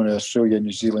 I'm going to Australia and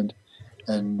New Zealand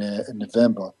in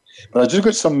November. But I just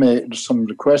got some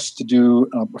requests to do.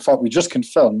 In fact, we just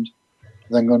confirmed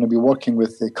that I'm going to be working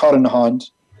with Karen Hand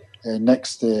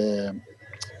next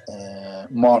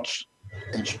March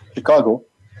in Chicago.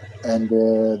 And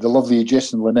the lovely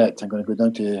Jason Lynette. I'm going to go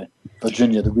down to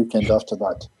Virginia the weekend after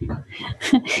that.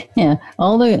 Yeah,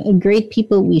 all the great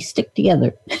people, we stick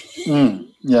together.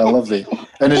 Yeah, lovely.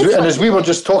 And as we were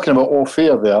just talking about off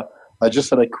air there, I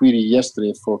just had a query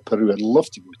yesterday for Peru. I'd love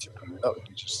to go to Peru. That would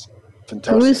be just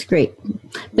fantastic. Peru is great.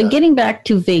 But getting back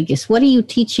to Vegas, what are you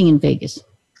teaching in Vegas?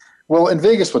 Well, in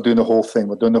Vegas, we're doing the whole thing.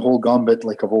 We're doing the whole gambit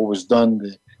like I've always done,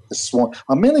 the the swan.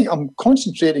 I'm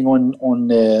concentrating on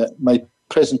my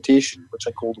presentation, which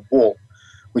I call the wall,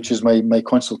 which is my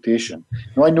consultation.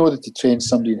 Now, I know that to train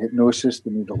somebody in hypnosis,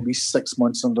 they need at least 6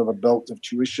 months under the belt of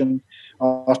tuition.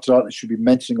 After that, it should be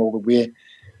mentoring all the way.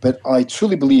 But I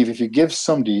truly believe if you give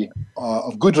somebody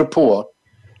of good rapport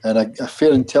and a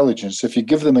fair intelligence, if you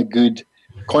give them a good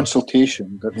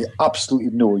consultation that they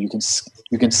absolutely know, you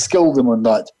can skill them on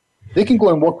that. They can go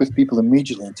and work with people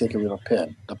immediately and take away their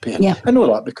pain. Yeah. I know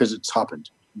that because it's happened.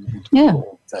 Yeah.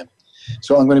 All the time.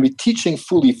 So I'm going to be teaching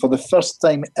fully for the first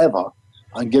time ever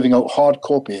and giving out hard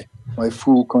copy my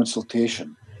full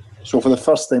consultation. So for the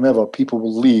first time ever, people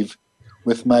will leave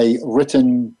with my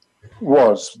written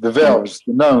words, the verbs,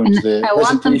 the nouns, and I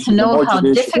want them to know how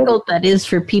difficult that is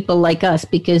for people like us,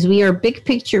 because we are big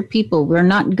picture people. We're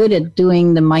not good at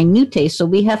doing the minutiae, so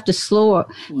we have to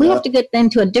we have to get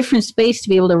into a different space to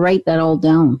be able to write that all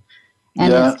down.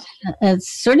 And it's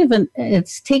sort of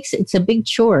it's a big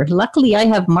chore. Luckily, I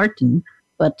have Martin,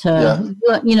 but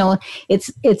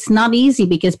it's not easy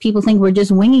because people think we're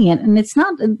just winging it, and it's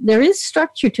not. There is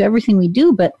structure to everything we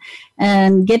do,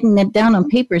 and getting it down on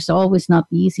paper is always not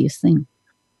the easiest thing.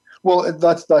 Well,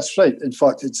 that's right. In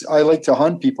fact, I like to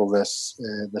hand people this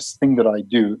thing that I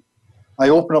do. I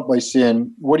open up by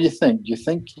saying, "What do you think? Do you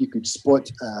think you could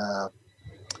spot?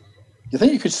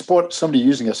 Somebody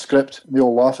using a script?" And they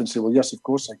all laugh and say, "Well, yes, of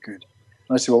course I could."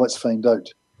 And I say, "Well, let's find out."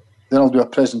 Then I'll do a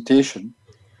presentation.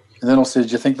 And then I'll say, "Do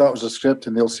you think that was a script?"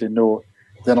 And they'll say no.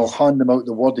 Then I'll hand them out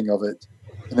the wording of it.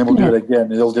 And then we'll do it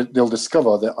again. And they'll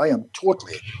discover that I am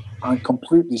totally and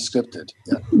completely scripted.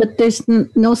 Yeah. But there's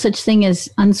no such thing as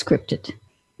unscripted.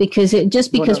 Because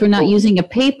we're not using a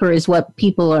paper is what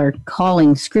people are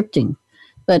calling scripting.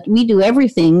 But we do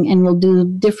everything, and we'll do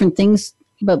different things,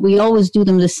 but we always do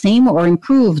them the same or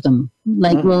improve them.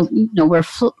 Like,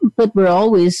 but we're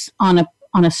always on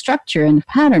a structure and a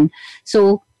pattern.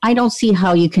 So I don't see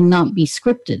how you cannot be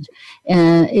scripted.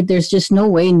 There's just no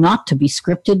way not to be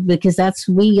scripted, because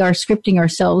we are scripting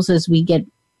ourselves as we get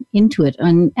into it.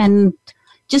 And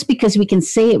just because we can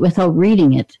say it without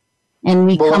reading it, and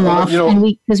we come off,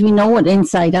 because we know it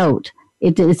inside out,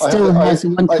 it still has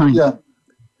one kind.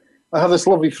 I have this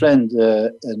lovely friend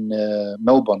in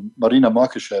Melbourne, Marina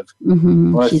Markushev.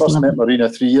 Mm-hmm. When I first met Marina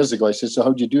 3 years ago, I said, "So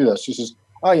how do you do this?" She says,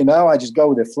 I just go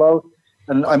with the flow.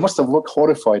 And I must have looked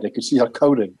horrified. I could see her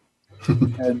cowering.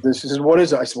 And she said, "What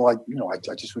is it?" I said, "Well,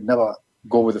 I just would never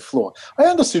go with the flow." I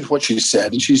understood what she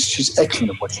said, and she's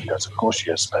excellent at what she does. Of course she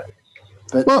is.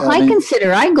 But I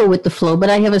consider I go with the flow, but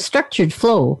I have a structured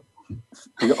flow.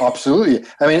 Absolutely.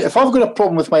 I mean, if I've got a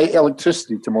problem with my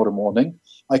electricity tomorrow morning,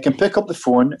 I can pick up the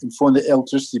phone and phone the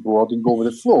electricity board and go with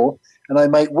the flow, and I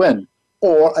might win.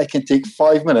 Or I can take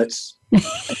 5 minutes and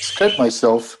script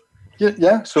myself.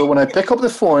 Yeah. So when I pick up the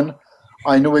phone,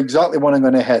 I know exactly what I'm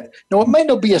going to hit. Now, it might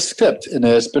not be a script in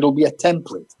this, but it'll be a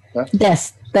template. Yeah?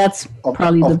 Yes, that's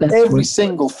probably the best. Every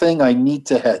single thing I need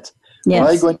to hit. Yes.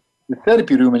 When I go into the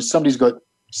therapy room and somebody's got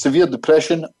severe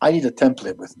depression, I need a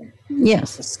template with me.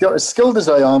 Yes. As skilled as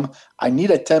I am, I need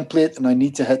a template, and I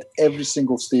need to hit every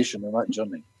single station in that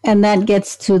journey. And that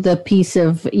gets to the piece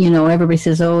of, everybody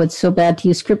says, "Oh, it's so bad to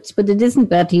use scripts," but it isn't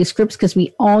bad to use scripts because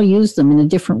we all use them in a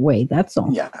different way. That's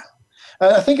all. Yeah.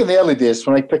 I think in the early days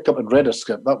when I picked up and read a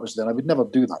script, that was then. I would never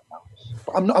do that now.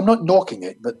 I'm not knocking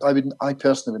it, but I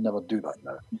personally would never do that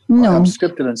now. No. I'm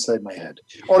scripted inside my head.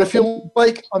 Or if you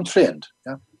like, I'm trained.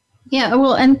 Yeah. Yeah,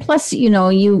 well, and plus,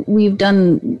 we've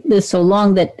done this so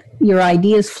long that your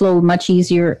ideas flow much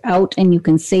easier out and you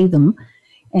can say them.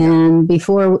 And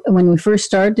when we first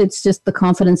started, it's just the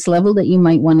confidence level that you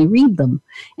might want to read them.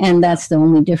 And that's the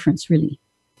only difference, really.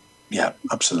 Yeah,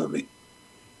 absolutely.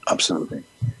 Absolutely.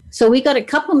 So we got a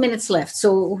couple minutes left.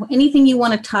 So anything you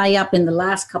want to tie up in the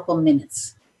last couple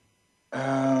minutes?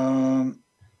 I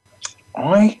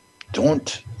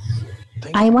don't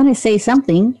think. I want to say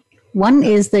something. One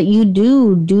is that you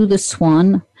do the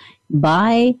Swan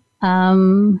by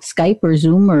Skype or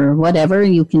Zoom or whatever.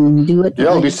 You can do it. Yeah,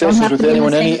 I'll do sessions with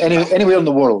anyone, anywhere in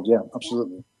the world. Yeah,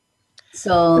 absolutely.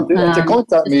 So to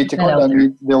contact me,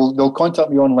 they'll contact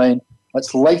me online.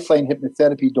 That's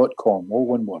lifelinehypnotherapy.com, all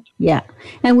one word. Yeah.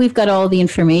 And we've got all the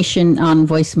information on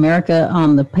Voice America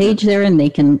on the page there, and they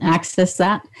can access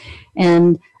that.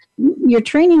 And your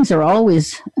trainings are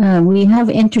always, we have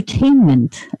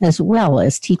entertainment as well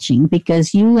as teaching,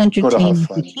 because you entertain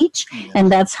to teach,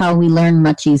 and that's how we learn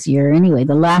much easier. Anyway,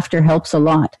 the laughter helps a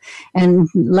lot. And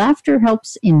laughter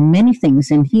helps in many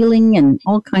things, in healing and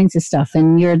all kinds of stuff.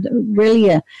 And you're really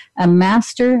a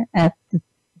master at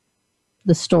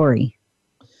the story.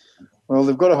 Well,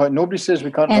 they've got to. Nobody says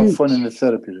we can't have fun in the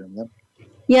therapy room.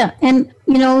 Yeah, and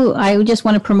I just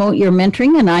want to promote your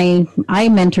mentoring, and I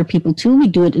mentor people too. We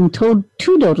do it in two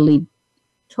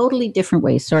totally different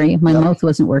ways. Sorry, my mouth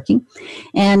wasn't working.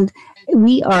 And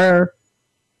we are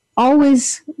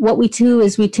always, what we do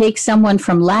is we take someone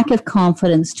from lack of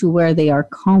confidence to where they are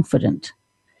confident.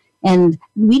 And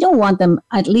we don't want them,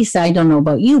 at least I don't know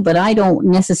about you, but I don't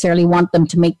necessarily want them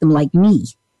to make them like me.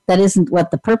 That isn't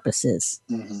what the purpose is.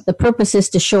 Mm-hmm. The purpose is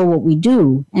to show what we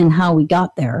do and how we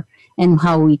got there and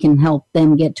how we can help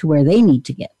them get to where they need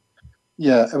to get.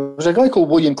 Yeah, it was a guy called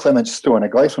William Clement Stone, a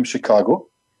guy from Chicago,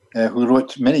 who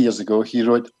wrote many years ago. He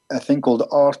wrote a thing called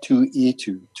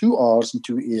R2A2, 2 R's and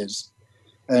 2 A's.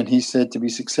 And he said to be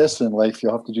successful in life,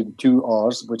 you have to do the 2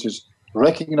 R's, which is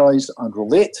recognize and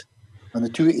relate. And the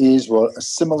 2 A's were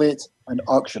assimilate and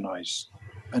actionize.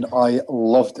 And I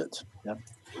loved it. Yeah.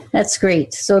 That's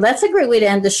great. So that's a great way to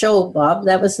end the show, Bob.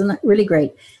 That was really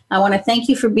great. I want to thank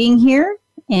you for being here.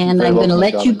 And I'm going to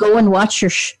let you go and watch your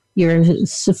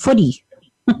footy.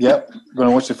 Yep, going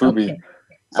to watch the footy. Okay.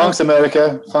 Thanks,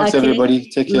 America. Thanks, everybody.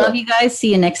 Take care. Love you guys.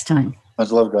 See you next time.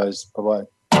 Much love, guys. Bye-bye.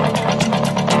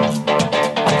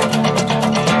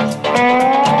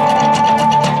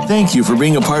 Thank you for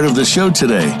being a part of the show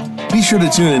today. Be sure to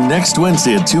tune in next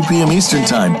Wednesday at 2 p.m. Eastern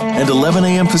Time and 11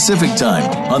 a.m. Pacific Time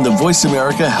on the Voice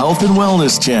America Health and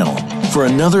Wellness Channel for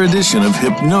another edition of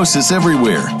Hypnosis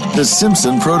Everywhere, The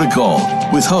Simpson Protocol,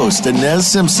 with host Inez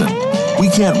Simpson. We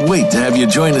can't wait to have you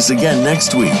join us again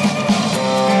next week.